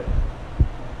confidence away.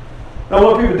 Now,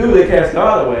 what people do, they cast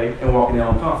God away and walk in their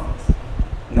own confidence.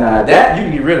 Now, that you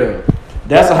can get rid of.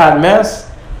 That's a hot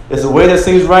mess. It's a way that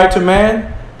seems right to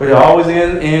man, but it always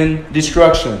ends in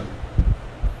destruction.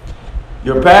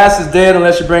 Your past is dead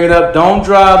unless you bring it up. Don't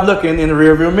drive looking in the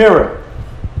rearview mirror.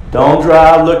 Don't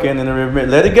drive looking in the rearview mirror.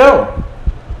 Let it go.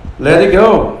 Let it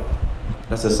go.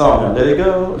 That's a song. Let it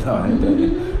go. No,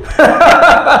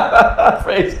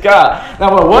 praise God.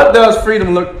 Now, what does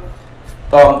freedom look?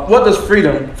 What does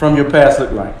freedom from your past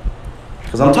look like?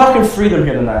 Because I'm talking freedom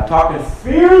here tonight. I'm talking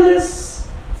fearless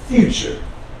future.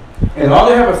 And in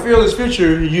order to have a fearless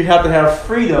future, you have to have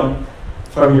freedom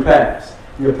from your past.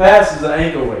 Your past is an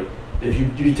anchor weight. If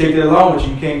you take it along with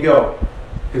you, you can't go.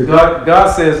 Because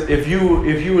God says, if you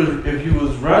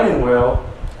was running well,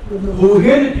 who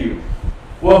hindered you?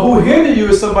 Well, who hindered you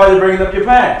is somebody bringing up your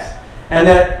past. And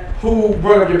that who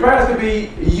brought up your past could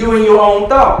be you and your own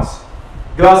thoughts.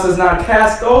 God says, now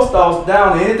cast those thoughts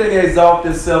down, anything that exalts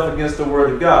itself against the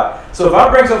word of God. So if I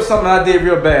bring up something I did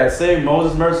real bad, say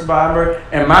Moses mercy by murder,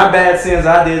 and my bad sins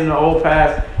I did in the old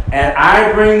past, and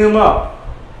I bring them up,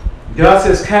 God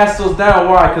says, cast those down.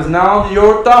 Why? Because now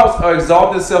your thoughts are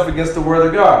exalting itself against the word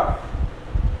of God.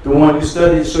 The one you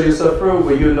study to show yourself through,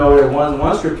 but you know that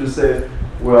one scripture says,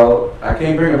 well, I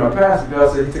can't bring up my past.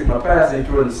 God said he took my past and he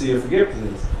threw it in the sea of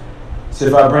forgiveness. So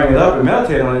if I bring it up and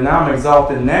meditate on it, now I'm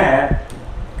exalting that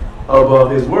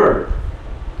above his word.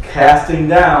 Casting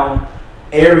down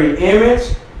every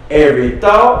image, every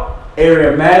thought,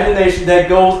 every imagination that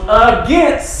goes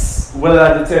against what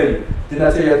I had to tell you. Didn't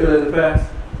I tell you I threw it in the past?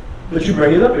 But you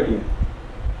bring it up again.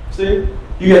 See?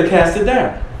 You got to cast it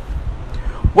down.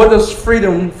 What does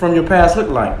freedom from your past look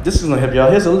like? This is going to help y'all.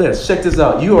 Here's a list. Check this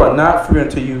out. You are not free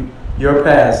until your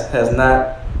past has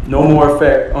no more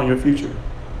effect on your future.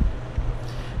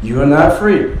 You are not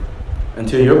free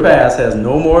until your past has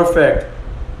no more effect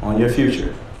on your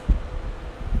future.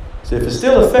 So if it's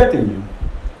still affecting you,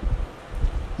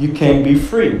 you can't be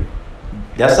free.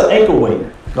 That's an anchor weight.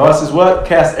 God says what?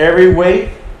 Cast every weight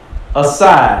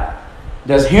aside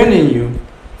that's hindering you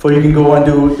so you can go and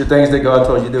do the things that God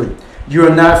told you to do. You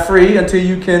are not free until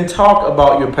you can talk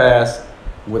about your past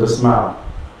with a smile.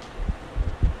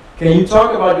 Can you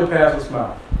talk about your past with a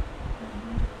smile?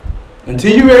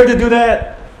 Until you're able to do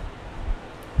that,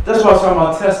 that's why I'm talking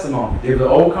about testimony. They will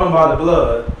overcome by the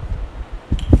blood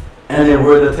and their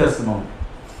word of testimony.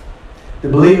 The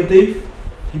believing thief,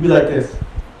 he'd be like this.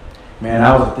 Man,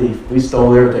 I was a thief. We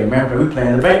stole everything. Man, we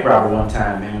planned a bank robbery one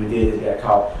time, man. We did it, got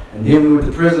caught. And then we went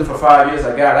to prison for 5 years.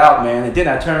 I got out, man. And then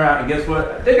I turned around and guess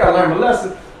what? I think I learned my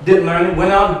lesson. Didn't learn it.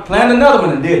 Went out and planned another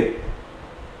one and did it.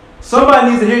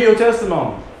 Somebody needs to hear your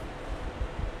testimony.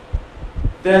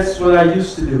 That's what I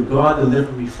used to do. God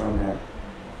delivered me from that.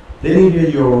 They need to hear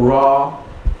your raw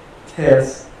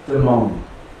testimony.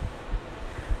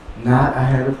 Not, I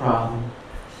had a problem.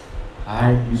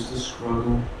 I used to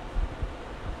struggle.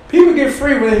 People get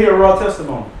free when they hear a raw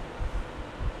testimony.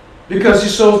 Because it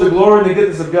shows the glory and the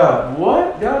goodness of God.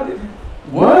 What? God did?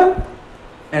 What?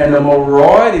 And the more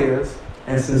raw it is,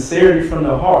 and sincerity from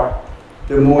the heart,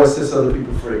 the more it sets other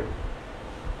people free.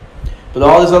 But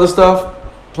all this other stuff,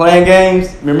 playing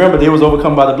games, remember they was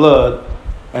overcome by the blood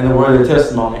and the word of the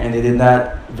testimony, and they did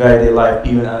not value their life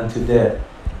even unto death.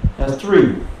 That's 3.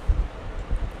 You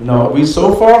know, we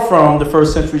so far from the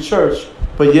first century church,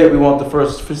 but yet we want the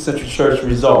first century church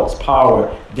results,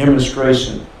 power,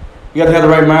 demonstration. You got to have the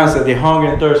right mindset. They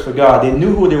hunger and thirst for God. They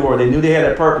knew who they were. They knew they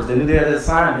had a purpose. They knew they had an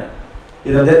assignment.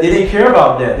 You know, they didn't care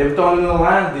about that. They were thrown in the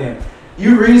lion's den.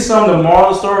 You read some of the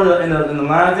moral story in the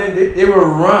lion's den, they would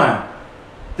run.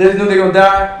 They knew they were going to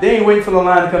die. They ain't waiting for the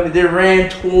lion to come. They ran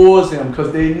towards him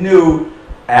because they knew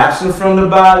absent from the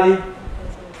body,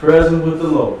 present with the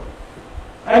Lord.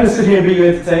 I ain't going to sit here and be your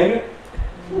entertainment.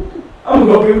 I'm going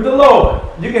to go be with the Lord.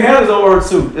 You can have this old word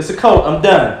suit. It's a coat. I'm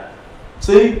done.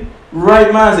 See? Right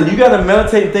mindset. You got to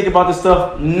meditate and think about this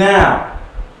stuff now.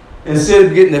 Instead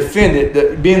of getting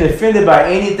offended, being offended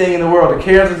by anything in the world, the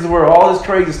cares of the world, all this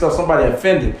crazy stuff, somebody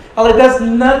offended. I'm like, that's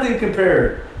nothing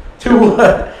compared to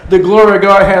what the glory of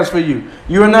God has for you.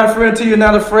 You are not free until you're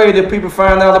not afraid that people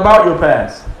find out about your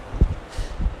past.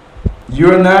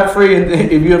 You're not free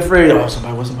if you're afraid, what's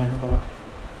somebody about?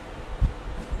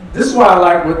 This is why I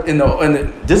like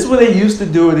this is what they used to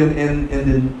do it in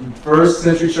the first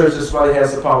century church. This is why they had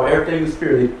the power. Everything was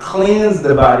spirit. They cleansed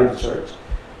the body of the church.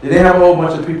 They didn't have a whole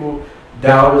bunch of people,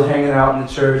 doubters hanging out in the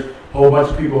church, a whole bunch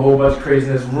of people, a whole bunch of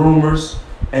craziness, rumors.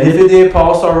 And if it did,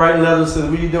 Paul started writing letters and said,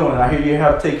 what are you doing? I hear you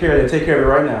have to take care of it. Take care of it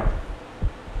right now.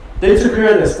 They took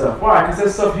care of that stuff. Why? Because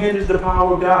that stuff hinders the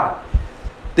power of God.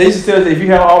 They used to tell you, if you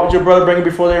have all with your brother, bring it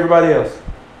before everybody else.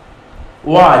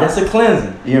 Why? That's a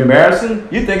cleansing. You're embarrassing?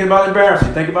 You're thinking about embarrassing.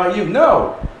 You think about you.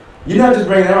 No. You're not just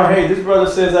bringing it on, hey, this brother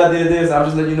says I did this. I'm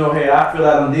just letting you know, hey, I feel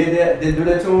like I did that, didn't do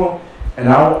that to him. And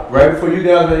right before you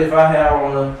guys, if I have, I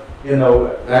want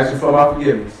to, ask you for my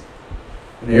forgiveness.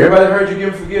 And everybody heard you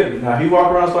give him forgiveness. Now, he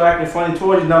walk around start acting funny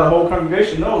towards you. Now, the whole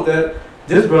congregation knows that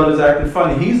this brother's acting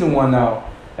funny. He's the one now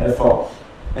at fault.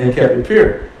 And he kept it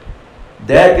pure.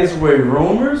 That gets away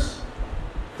rumors,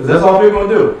 because that's all people going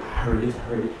to do. I heard it.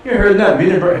 You ain't heard nothing.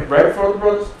 You didn't right before the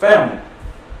brother's family.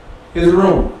 Here's a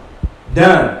rumor.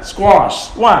 Done.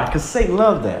 Squashed. Why? Because Satan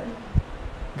loves that.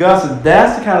 God says,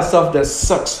 that's the kind of stuff that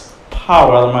sucks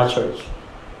power out of my church.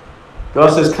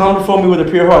 God says, come before me with a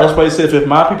pure heart. That's why he says, if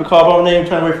my people call by my name,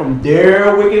 turn away from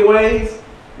their wicked ways.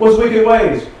 What's wicked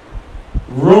ways?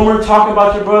 Rumor, talking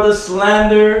about your brother,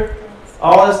 slander,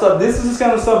 all that stuff. This is the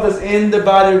kind of stuff that's in the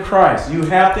body of Christ. You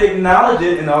have to acknowledge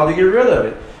it in order to get rid of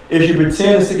it. If you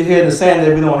pretend to stick your head in the sand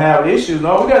that we don't have issues,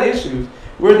 no, we got issues.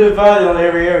 We're divided on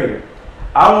every area.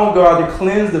 I want God to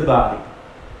cleanse the body.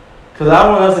 Because I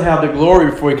want us to have the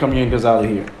glory before he comes in and goes out of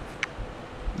here.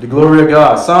 The glory of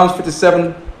God. Psalms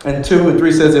 57 and 2 and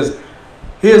 3 says this.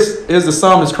 Here's the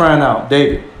psalmist crying out,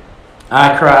 David.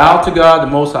 I cry out to God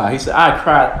the Most High. He said, I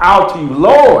cried out to you,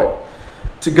 Lord,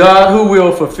 to God who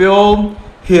will fulfill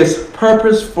his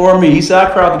purpose for me. He said,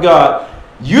 I cry out to God.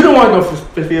 You don't want to go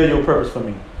fulfill your purpose for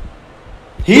me.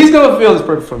 He's going to fulfill his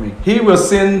purpose for me. He will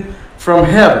send from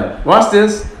heaven. Watch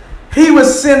this. He will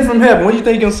send from heaven. What do you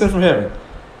think he's going to send from heaven?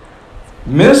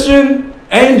 Ministering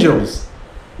angels.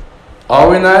 Are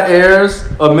we not heirs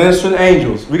of ministering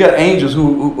angels? We got angels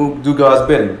who do God's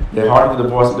bidding. They hearken to the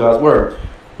voice of God's word.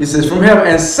 He says, from heaven,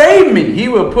 and save me. He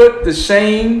will put to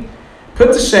shame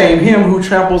him who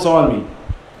tramples on me.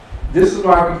 This is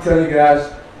why I keep telling you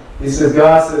guys. He says,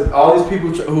 God says, all these people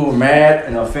who are mad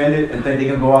and offended and think they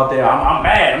can go out there, I'm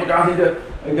mad, I'm going to go out here.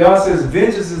 And God says,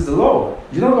 vengeance is the Lord.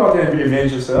 You don't go out there and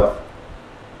revenge yourself.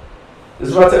 This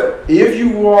is what I tell you. If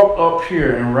you walk up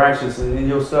here in righteousness and in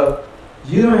your stuff,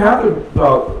 you don't have to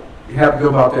go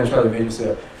out there and try to avenge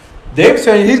yourself. David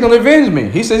said he's going to avenge me.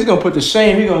 He says he's going to put to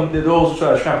shame those who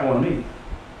try to trample on me.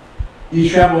 You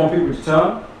trample on people with your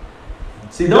tongue.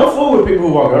 See, don't fool with people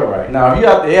who walk upright. Now, if you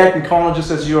out there acting carnal just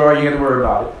as you are, you ain't got to worry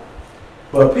about it.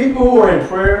 But people who are in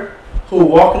prayer, who are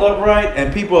walking upright,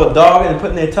 and people are dogging and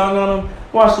putting their tongue on them,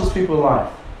 watch those people's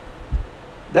life.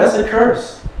 That's a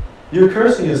curse. You're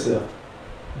cursing yourself.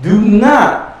 Do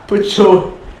not put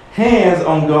your hands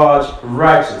on God's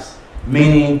righteous,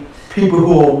 meaning people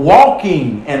who are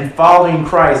walking and following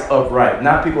Christ upright,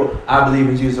 not people, I believe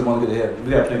in Jesus, I want to go to heaven.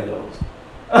 We got plenty of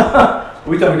those.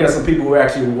 We got some people who are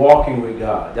actually walking with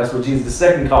God. That's what Jesus the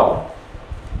second called.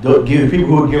 Give people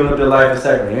who are giving up their life as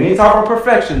sacrifice. We ain't talking about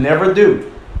perfection, never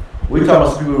do. We talking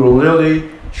about some people who are really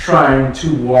trying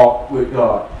to walk with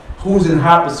God. Who's in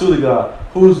hot pursuit of God?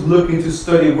 Who's looking to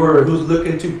study word? Who's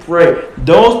looking to pray?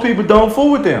 Those people, don't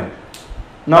fool with them.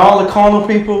 Now all the carnal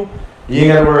people, you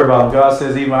ain't got to worry about them. God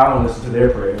says, even I don't listen to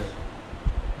their prayers.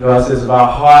 God says, if I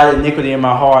hide iniquity in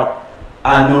my heart,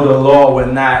 I know the Lord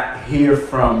will not hear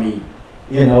from me.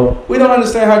 We don't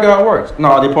understand how God works. No,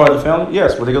 are they part of the family?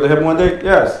 Yes. Will they go to heaven one day?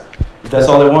 Yes. If that's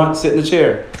all they want, sit in the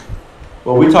chair.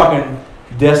 Well, we're talking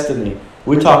destiny.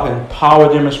 We're talking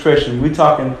power demonstration. We're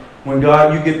talking when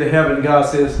you get to heaven, God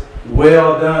says,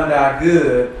 well done, thy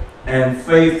good and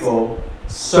faithful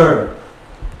servant.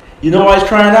 You know why he's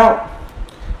crying out?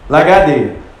 Like I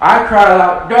did. I cried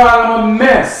out, God, I'm a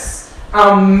mess.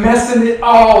 I'm messing it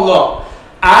all up.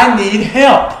 I need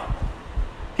help.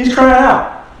 He's crying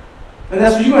out. And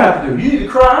that's what you're going to have to do. You need to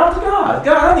cry out to God.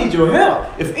 God, I need your help.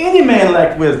 If any man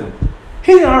lack wisdom,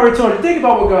 he done already told you. Think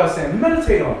about what God's saying.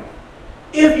 Meditate on it.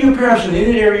 If you're perishing in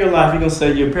any area of your life, you're going to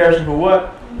say you're perishing for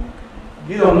what?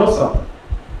 You don't know something.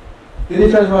 Then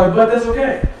he tries to like, but that's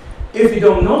okay. If you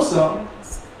don't know something,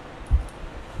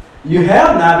 you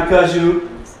have not because you,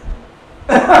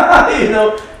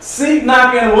 seek,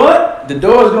 knock, and what? The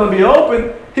door is going to be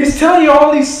open. He's telling you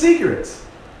all these secrets.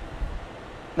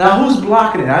 Now, who's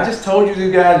blocking it? I just told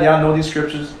you guys, y'all know these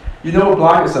scriptures. You know what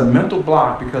block? It's a mental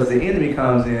block because the enemy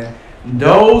comes in.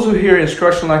 Those who hear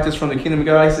instruction like this from the kingdom of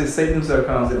God, he says Satan himself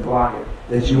comes and block it.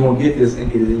 That you won't get this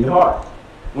and get it in your heart.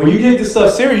 When you get this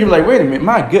stuff serious, you're like, wait a minute,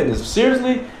 my goodness,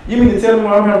 seriously? You mean to tell me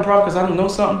I'm having a problem because I don't know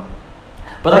something?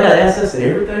 But I got access to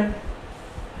everything?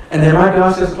 And then my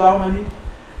God says, supply my need?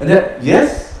 And that,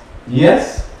 yes,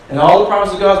 and all the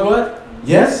promises of God's what?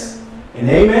 Yes, and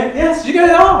amen. Yes, you got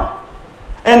it all.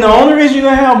 And the only reason you're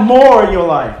going to have more in your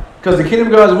life, because the kingdom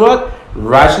of God is what?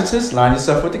 Righteousness, line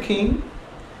yourself with the king.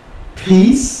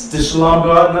 Peace, the shalom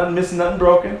God, nothing missing, nothing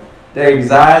broken. The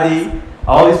anxiety,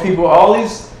 all these people, all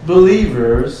these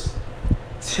believers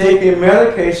taking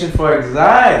medication for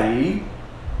anxiety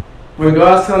when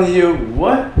God's telling you,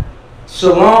 what?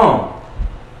 Shalom.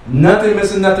 Nothing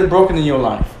missing, nothing broken in your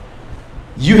life.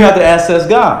 You have to access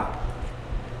God.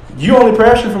 You only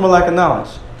perishing from a lack of knowledge.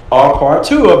 Or part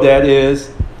two of that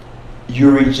is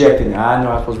you're rejecting. I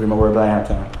know I'm supposed to read my word, but I have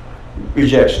time.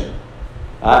 Rejection.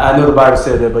 I know the Bible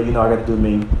said that, but I got to do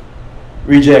me.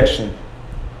 Rejection.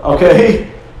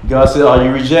 Okay? God said, oh,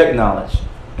 you reject knowledge.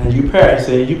 And you perish. He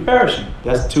said, you perishing.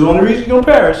 That's the two only reasons you're going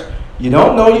to perish. You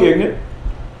don't know, you're ignorant.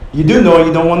 You do know,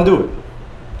 you don't want to do it.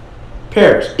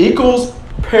 Perish equals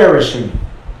perishing.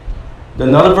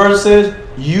 Another verse says,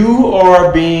 you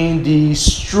are being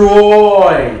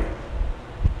destroyed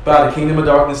by the kingdom of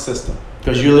darkness system.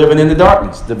 Because you're living in the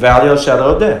darkness, the valley of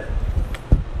shadow of death.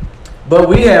 But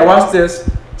we have, watch this,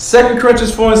 2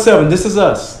 Corinthians 4:7. This is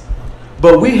us.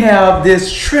 But we have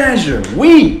this treasure.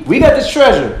 We got this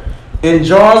treasure in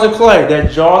jars of clay.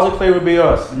 That jars of clay would be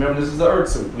us. Remember, this is the earth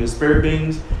suit. We're spirit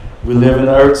beings. We live in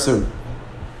the earth suit.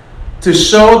 To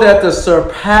show that the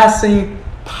surpassing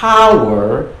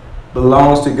power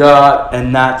belongs to God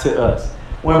and not to us.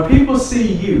 When people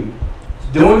see you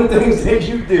doing the things that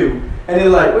you do, and they're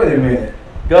like, wait a minute.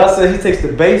 God said he takes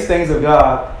the base things of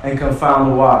God and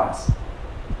confound the wise.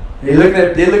 They're looking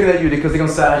at you because they're going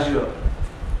to size you up.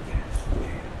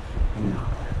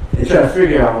 They're trying to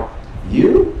figure out,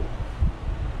 you?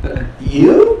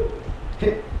 You?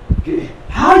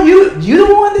 How you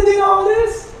the one that did all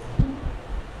this?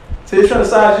 So they're trying to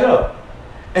size you up.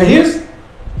 And here's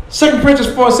 2 Corinthians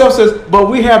 4:7 says, but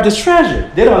we have this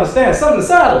treasure. They don't understand. Something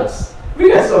inside us. We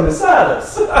got something inside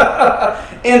us.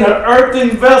 In an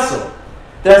earthen vessel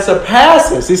that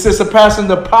surpasses. He says surpassing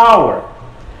the power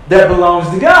that belongs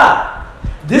to God.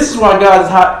 This is why God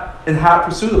is in hot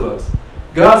pursuit of us.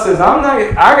 God says,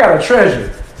 I got a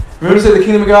treasure. Remember he said the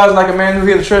kingdom of God is like a man who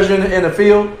had a treasure in the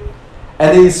field.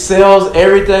 And he sells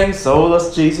everything. Sold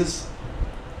us Jesus.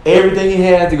 Everything he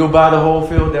had to go buy the whole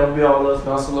field. That would be all of us.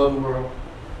 God so loved the world.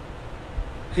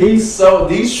 He sold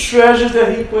these treasures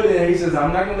that he put in. He says,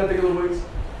 I'm not going to let the go waste.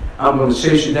 I'm going to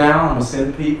chase you down. I'm going to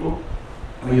send people.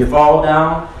 When you fall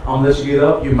down, I'm going to let you get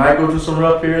up. You might go through some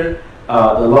rough period.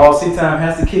 The law of seed time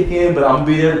has to kick in, but I'm going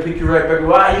to be there to pick you right back.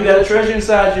 Why? You got a treasure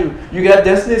inside you. You got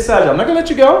destiny inside you. I'm not going to let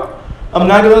you go. I'm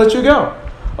not going to let you go.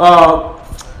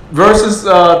 Verses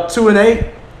 2 and 8.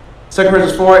 2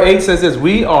 Corinthians 4:8 says this.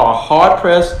 We are hard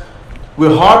pressed.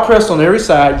 We're hard pressed on every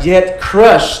side, yet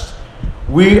crushed.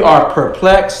 We are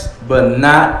perplexed, but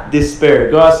not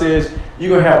despaired. God says you're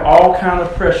going to have all kind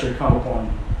of pressure come upon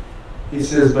you. He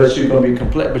says, but you're going to be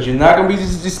complex, but you're not going to be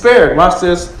despaired. Watch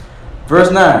this. Verse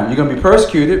 9. You're going to be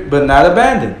persecuted, but not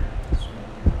abandoned.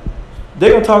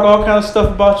 They're going to talk all kinds of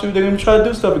stuff about you. They're going to try to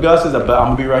do stuff, but God says, I'm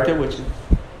going to be right there with you.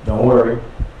 Don't worry.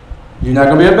 You're not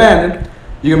going to be abandoned.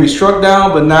 You're going to be struck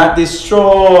down, but not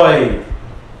destroyed.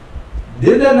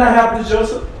 Did that not happen to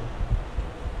Joseph?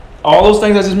 All those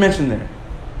things I just mentioned there.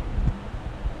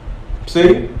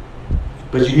 See?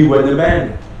 But he wasn't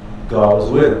abandoned. God was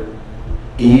with him.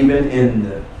 Even in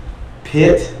the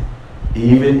pit,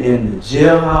 even in the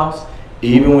jailhouse,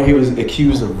 even when he was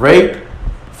accused of rape,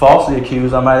 falsely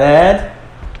accused, I might add,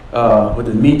 with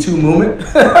the Me Too movement.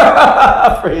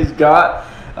 Praise God.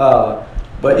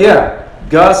 But yeah,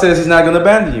 God says he's not going to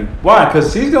abandon you. Why?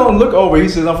 Because he's going to look over. He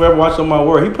says, I'm forever watching on my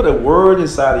word. He put a word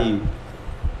inside of you.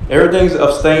 Everything's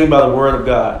abstained by the word of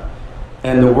God.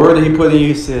 And the word that he put in you,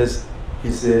 he says,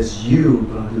 He says, you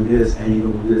going to do this and you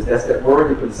going to do this. That's that word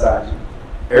he put inside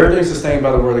you. Everything's sustained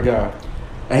by the word of God.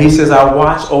 And he says, I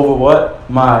watch over what?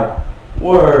 My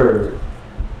word.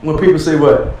 When people say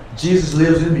what? Jesus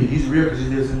lives in me. He's real because he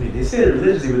lives in me. They say it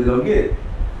religiously, but they don't get it.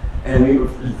 And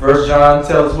 1 John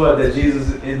tells us what? That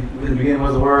Jesus in the beginning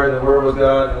was the Word, and the Word was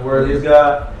God, and the Word is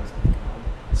God.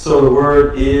 So the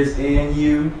Word is in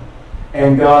you.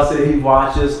 And God said he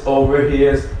watches over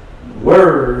his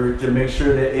word to make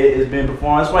sure that it is being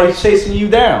performed. That's why he's chasing you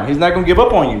down. He's not going to give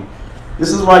up on you.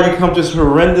 This is why you come to this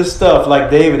horrendous stuff like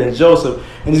David and Joseph.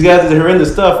 And these guys did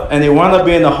horrendous stuff, and they wound up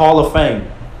being in the Hall of Fame.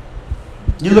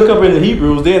 You look up in the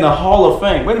Hebrews, they're in the Hall of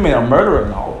Fame. Wait a minute, a murderer in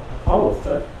the Hall of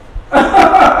Fame.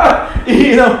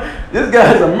 You know, this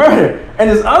guy is a murderer. And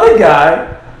this other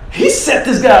guy, he set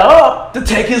this guy up to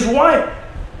take his wife.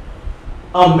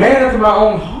 A man after my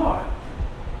own heart.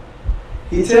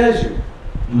 He tells you,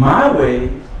 my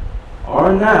ways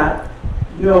are not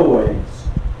your ways.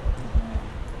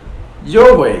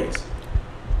 Your ways.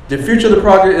 The future of the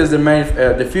product is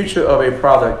the future of a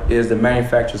product is the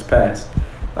manufacturer's past.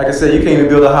 Like I said, you can't even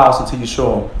build a house until you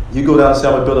show them. You go down and say,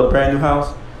 I'm going to build a brand new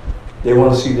house. They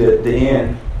want to see the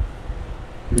end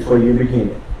before you begin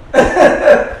it.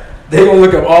 They want to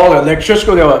look up all the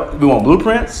electrical. We want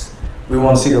blueprints. We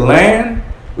want to see the land.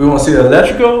 We want to see the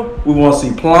electrical. We want to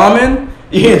see plumbing.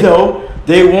 You know,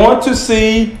 they want to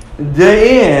see the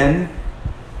end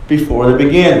before the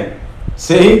beginning.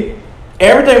 See?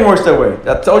 Everything works that way.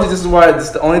 I told you this is why this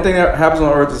is the only thing that happens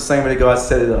on earth is the same way that God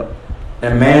set it up.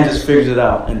 And man just figures it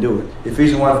out and do it.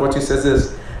 Ephesians 1:14 says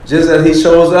this, just as he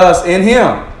chose us in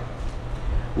him.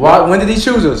 When did he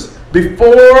choose us?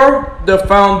 Before the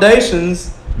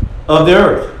foundations of the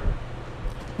earth.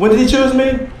 When did he choose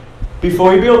me?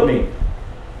 Before he built me.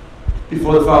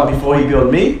 Before he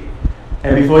built me.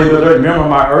 And before he built earth. Remember,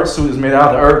 my earth suit is made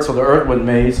out of the earth, so the earth wasn't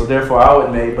made, so therefore I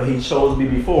wasn't made, but he chose me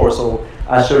before, so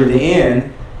I show you the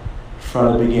end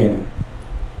from the beginning.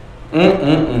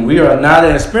 We are not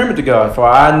an experiment to God, for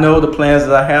I know the plans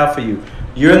that I have for you.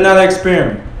 You're not an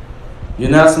experiment. You're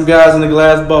not some guys in a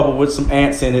glass bubble with some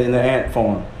ants in it in the ant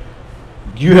form.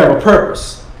 You have a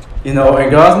purpose, you know, and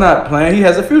God's not playing. He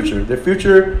has a future. The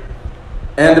future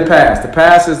and the past. The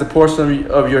past is the portion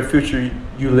of your future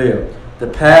you live. The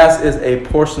past is a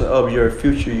portion of your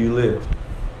future you live.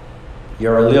 You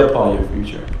already live part of your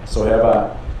future. So have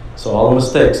I. So all the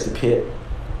mistakes, the pit,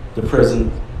 the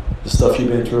prison, the stuff you've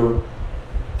been through,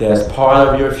 that's part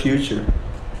of your future.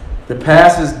 The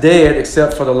past is dead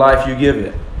except for the life you give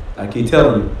it. I keep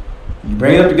telling you. You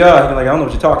bring it up to God, he's like, I don't know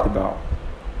what you're talking about.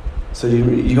 So you're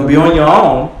going to be on your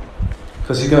own,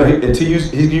 because until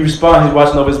you respond, he's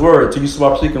watching over his word. Until you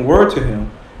start speaking word to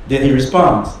him, then he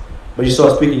responds. But you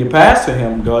start speaking your past to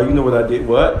him, God, you know what I did,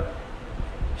 what?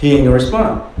 He ain't going to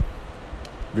respond.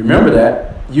 Remember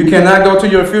that. You cannot go to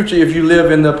your future if you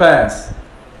live in the past.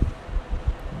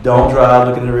 Don't drive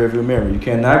looking in the rearview mirror. You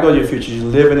cannot go to your future. You're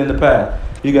living in the past.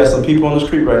 You got some people on the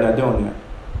street right now doing that.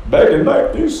 Back in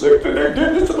 1960, they did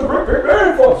this to the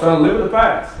great folks. Trying to live in the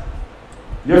past.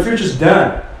 Your future's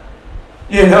done.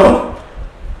 You know?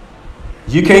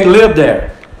 You can't live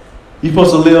there. You're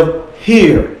supposed to live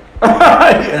here.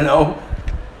 You know?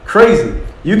 Crazy.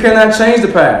 You cannot change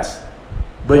the past.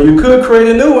 But you could create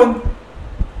a new one.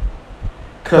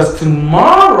 Because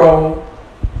tomorrow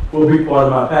will be part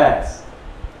of my past.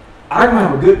 I can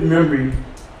have a good memory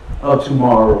of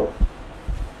tomorrow.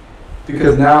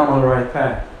 Because now I'm on the right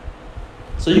path.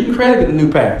 So you can create a new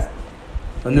path.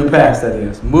 A new past, that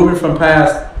is. Moving from the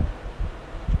past.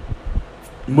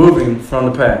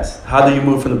 How do you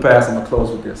move from the past? I'm going to close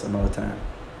with this another time.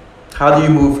 How do you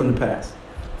move from the past?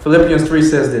 Philippians 3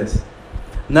 says this.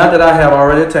 Not that I have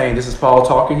already attained. This is Paul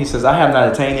talking. He says, I have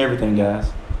not attained everything,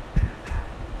 guys.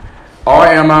 Or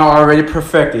am I already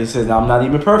perfected? He says, no, I'm not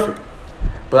even perfect.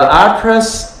 But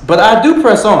I do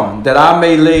press on, that I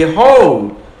may lay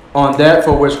hold on that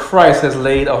for which Christ has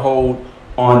laid a hold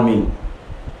on me.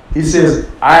 He says,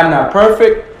 I am not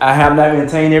perfect. I have not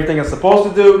attained everything I'm supposed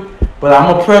to do. But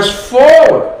I'm going to press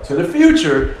forward to the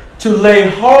future to lay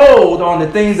hold on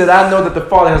the things that I know that the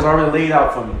Father has already laid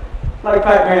out for me. Like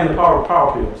Pac-Man and the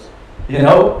power pills. You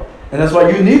know? And that's why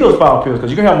you need those power pills.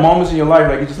 Because you can have moments in your life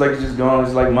like it's just going,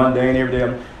 it's like mundane every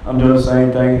day. I'm doing the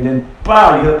same thing. And then,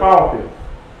 pow, you get a power pill.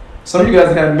 Some of you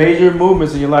guys had major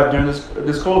movements in your life during this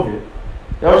COVID.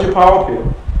 That was your power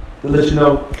pill. To let you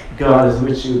know God is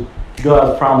with you.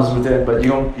 God's promise with that. But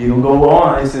you're going to go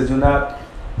on. He says, do not,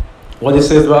 what it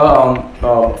says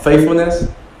about faithfulness.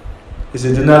 He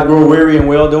said, do not grow weary in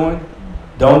well-doing.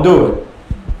 Don't do it.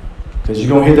 Because you're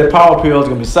going to hit that power pill. It's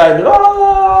going to be excited.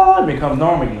 Oh, it becomes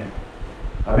normal again.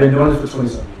 I've been doing this for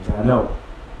 20-something years. I know.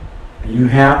 And you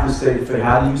have to stay faithful.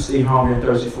 How do you stay hungry and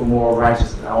thirsty for more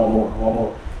righteousness? I want more, I want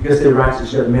more. You got to stay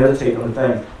righteous. You got to meditate on the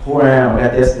things. Who I am, I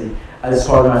got destiny. That's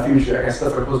part of my future. I got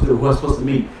stuff I'm supposed to do. Who I'm supposed to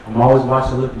meet. I'm always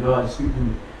watching, looking, God, speak to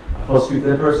me. I'm supposed to speak to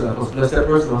that person. I'm supposed to bless that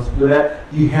person. I'm supposed to do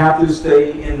that. You have to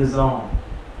stay in the zone.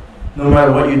 No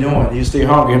matter what you're doing, you stay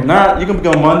hungry. If not, you can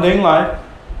become mundane life,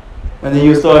 and then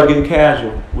you start getting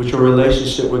casual with your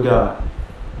relationship with God.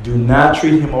 Do not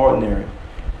treat him ordinary.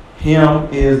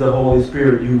 Him is the Holy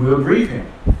Spirit. You will grieve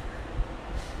him.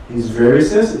 He's very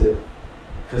sensitive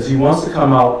because he wants to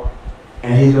come out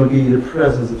and he's going to give you the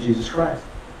presence of Jesus Christ.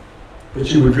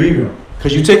 But you would grieve him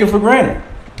because you take him for granted.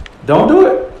 Don't do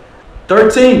it.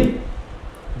 13.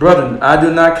 Brethren, I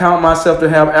do not count myself to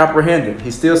have apprehended.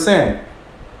 He's still saying.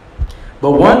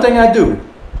 But one thing I do.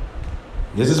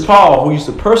 This is Paul, who used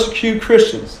to persecute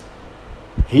Christians.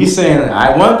 He's saying,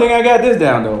 one thing I got this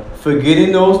down though.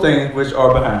 Forgetting those things which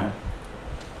are behind.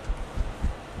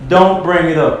 Don't bring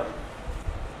it up.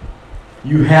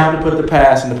 You have to put the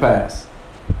past in the past.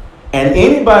 And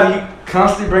anybody you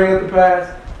constantly bring up the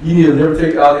past, you need to never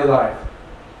take it out of your life.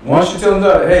 Once you tell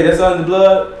them, hey, that's under the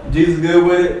blood, Jesus is good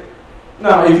with it.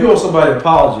 Now, if you owe somebody an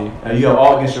apology and you have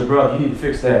all against your brother, you need to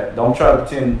fix that. Don't try to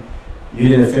pretend you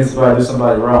didn't offend somebody or do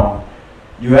somebody wrong.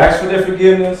 You ask for their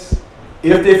forgiveness.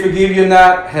 If they forgive you or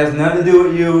not, has nothing to do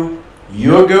with you.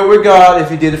 You're good with God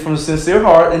if you did it from a sincere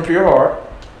heart and pure heart.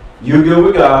 You're good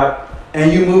with God.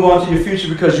 And you move on to your future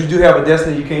because you do have a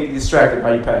destiny. You can't be distracted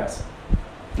by your past.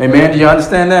 Amen? Do you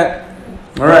understand that?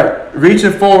 All right.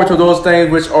 Reaching forward to those things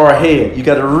which are ahead. You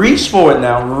got to reach forward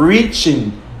now.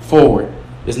 Reaching forward.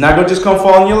 It's not going to just come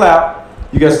fall in your lap.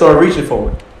 You got to start reaching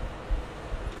forward.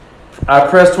 I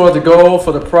press toward the goal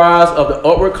for the prize of the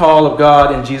upward call of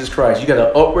God in Jesus Christ. You got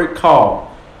an upward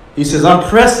call. He says, I'm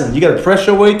pressing. You got to press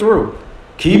your way through.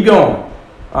 Keep going.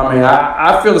 I mean,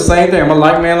 I feel the same thing. I'm a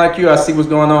like man like you. I see what's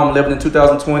going on. I'm living in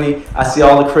 2020. I see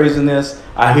all the craziness.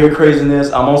 I hear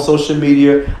craziness. I'm on social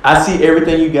media. I see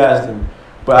everything you guys do.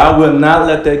 But I will not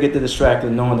let that get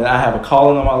distracted, knowing that I have a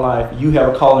calling on my life. You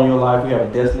have a calling in your life. We have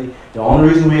a destiny. The only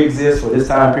reason we exist for this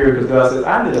time period because God says,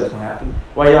 I knew that was going to happen.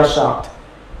 Why y'all shocked?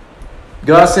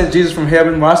 God sent Jesus from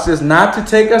heaven, watch this, not to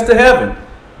take us to heaven,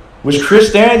 which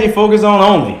Christianity focuses on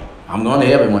only. I'm going to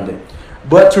heaven one day.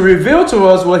 But to reveal to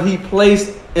us what he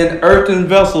placed in earthen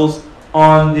vessels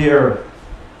on the earth.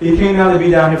 He came down to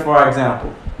be down here for our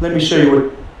example. Let me show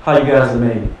you how you guys are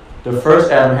made. The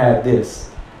first Adam had this.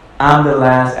 I'm the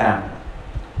last Adam.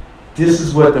 This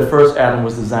is what the first Adam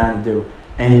was designed to do.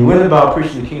 And he went about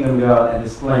preaching the kingdom of God and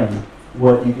displaying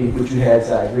what you had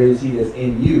inside. Great is he that's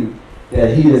in you,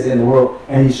 that he that's in the world.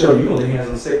 And he showed you can lay hands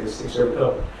on the sick with six every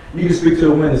cover. You can speak to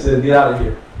the wind and say, get out of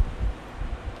here.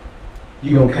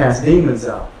 You're going to cast demons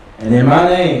out. And in my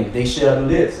name, they shall do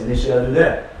this and they shall do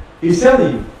that. He's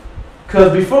telling you.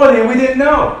 Because before then, we didn't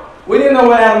know. We didn't know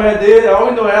what Adam had did. All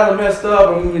we know Adam messed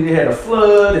up and he had a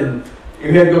flood and he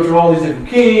had to go through all these different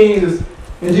kings.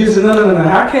 And Jesus said, no,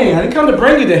 I didn't come to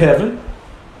bring you to heaven.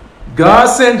 God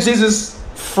sent Jesus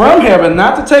from heaven,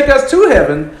 not to take us to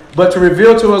heaven, but to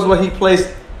reveal to us what he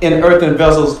placed in earthen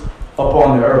vessels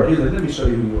upon the earth. He's like, let me show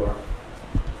you who you are.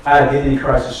 Identity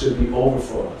crisis should be over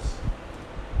for us.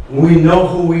 We know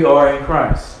who we are in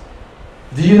Christ.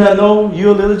 Do you not know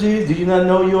your liturgies? Do you not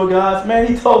know your gods? Man,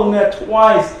 he told them that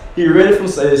twice. He read it from,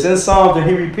 it's in Psalms and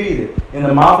he repeated. In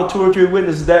the mouth of two or three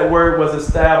witnesses, that word was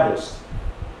established.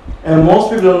 And most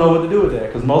people don't know what to do with that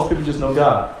because most people just know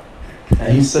God.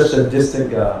 And he's such a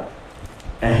distant God.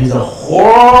 And he's a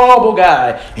horrible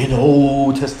guy in the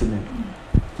Old Testament.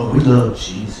 But we love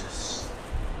Jesus.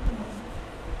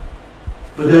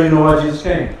 But then you know why Jesus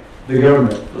came. The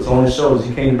government. That's only shows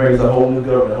he came to bring us a whole new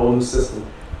government, a whole new system.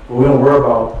 But we don't worry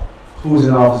about who's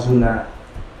in office, who's not.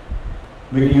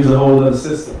 We can use a whole other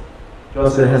system.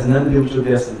 God said it has nothing to do with your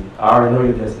destiny. I already know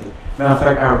your destiny. Matter of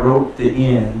fact, I wrote the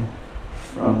end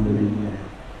from the beginning.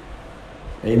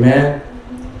 Amen.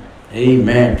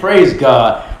 Amen. Praise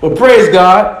God. Well, praise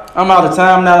God. I'm out of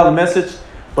time now, the message.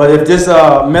 But if this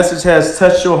message has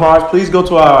touched your heart, please go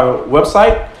to our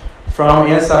website from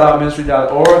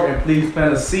insideoutministry.org and please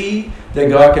plant a seed that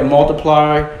God can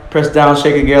multiply, press down,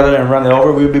 shake it together, and run it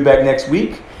over. We'll be back next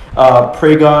week.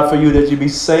 Pray God for you that you be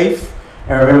safe.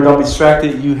 And remember, don't be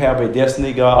distracted. You have a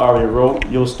destiny. God already wrote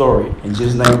your story. In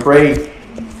Jesus' name, pray.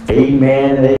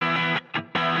 Amen.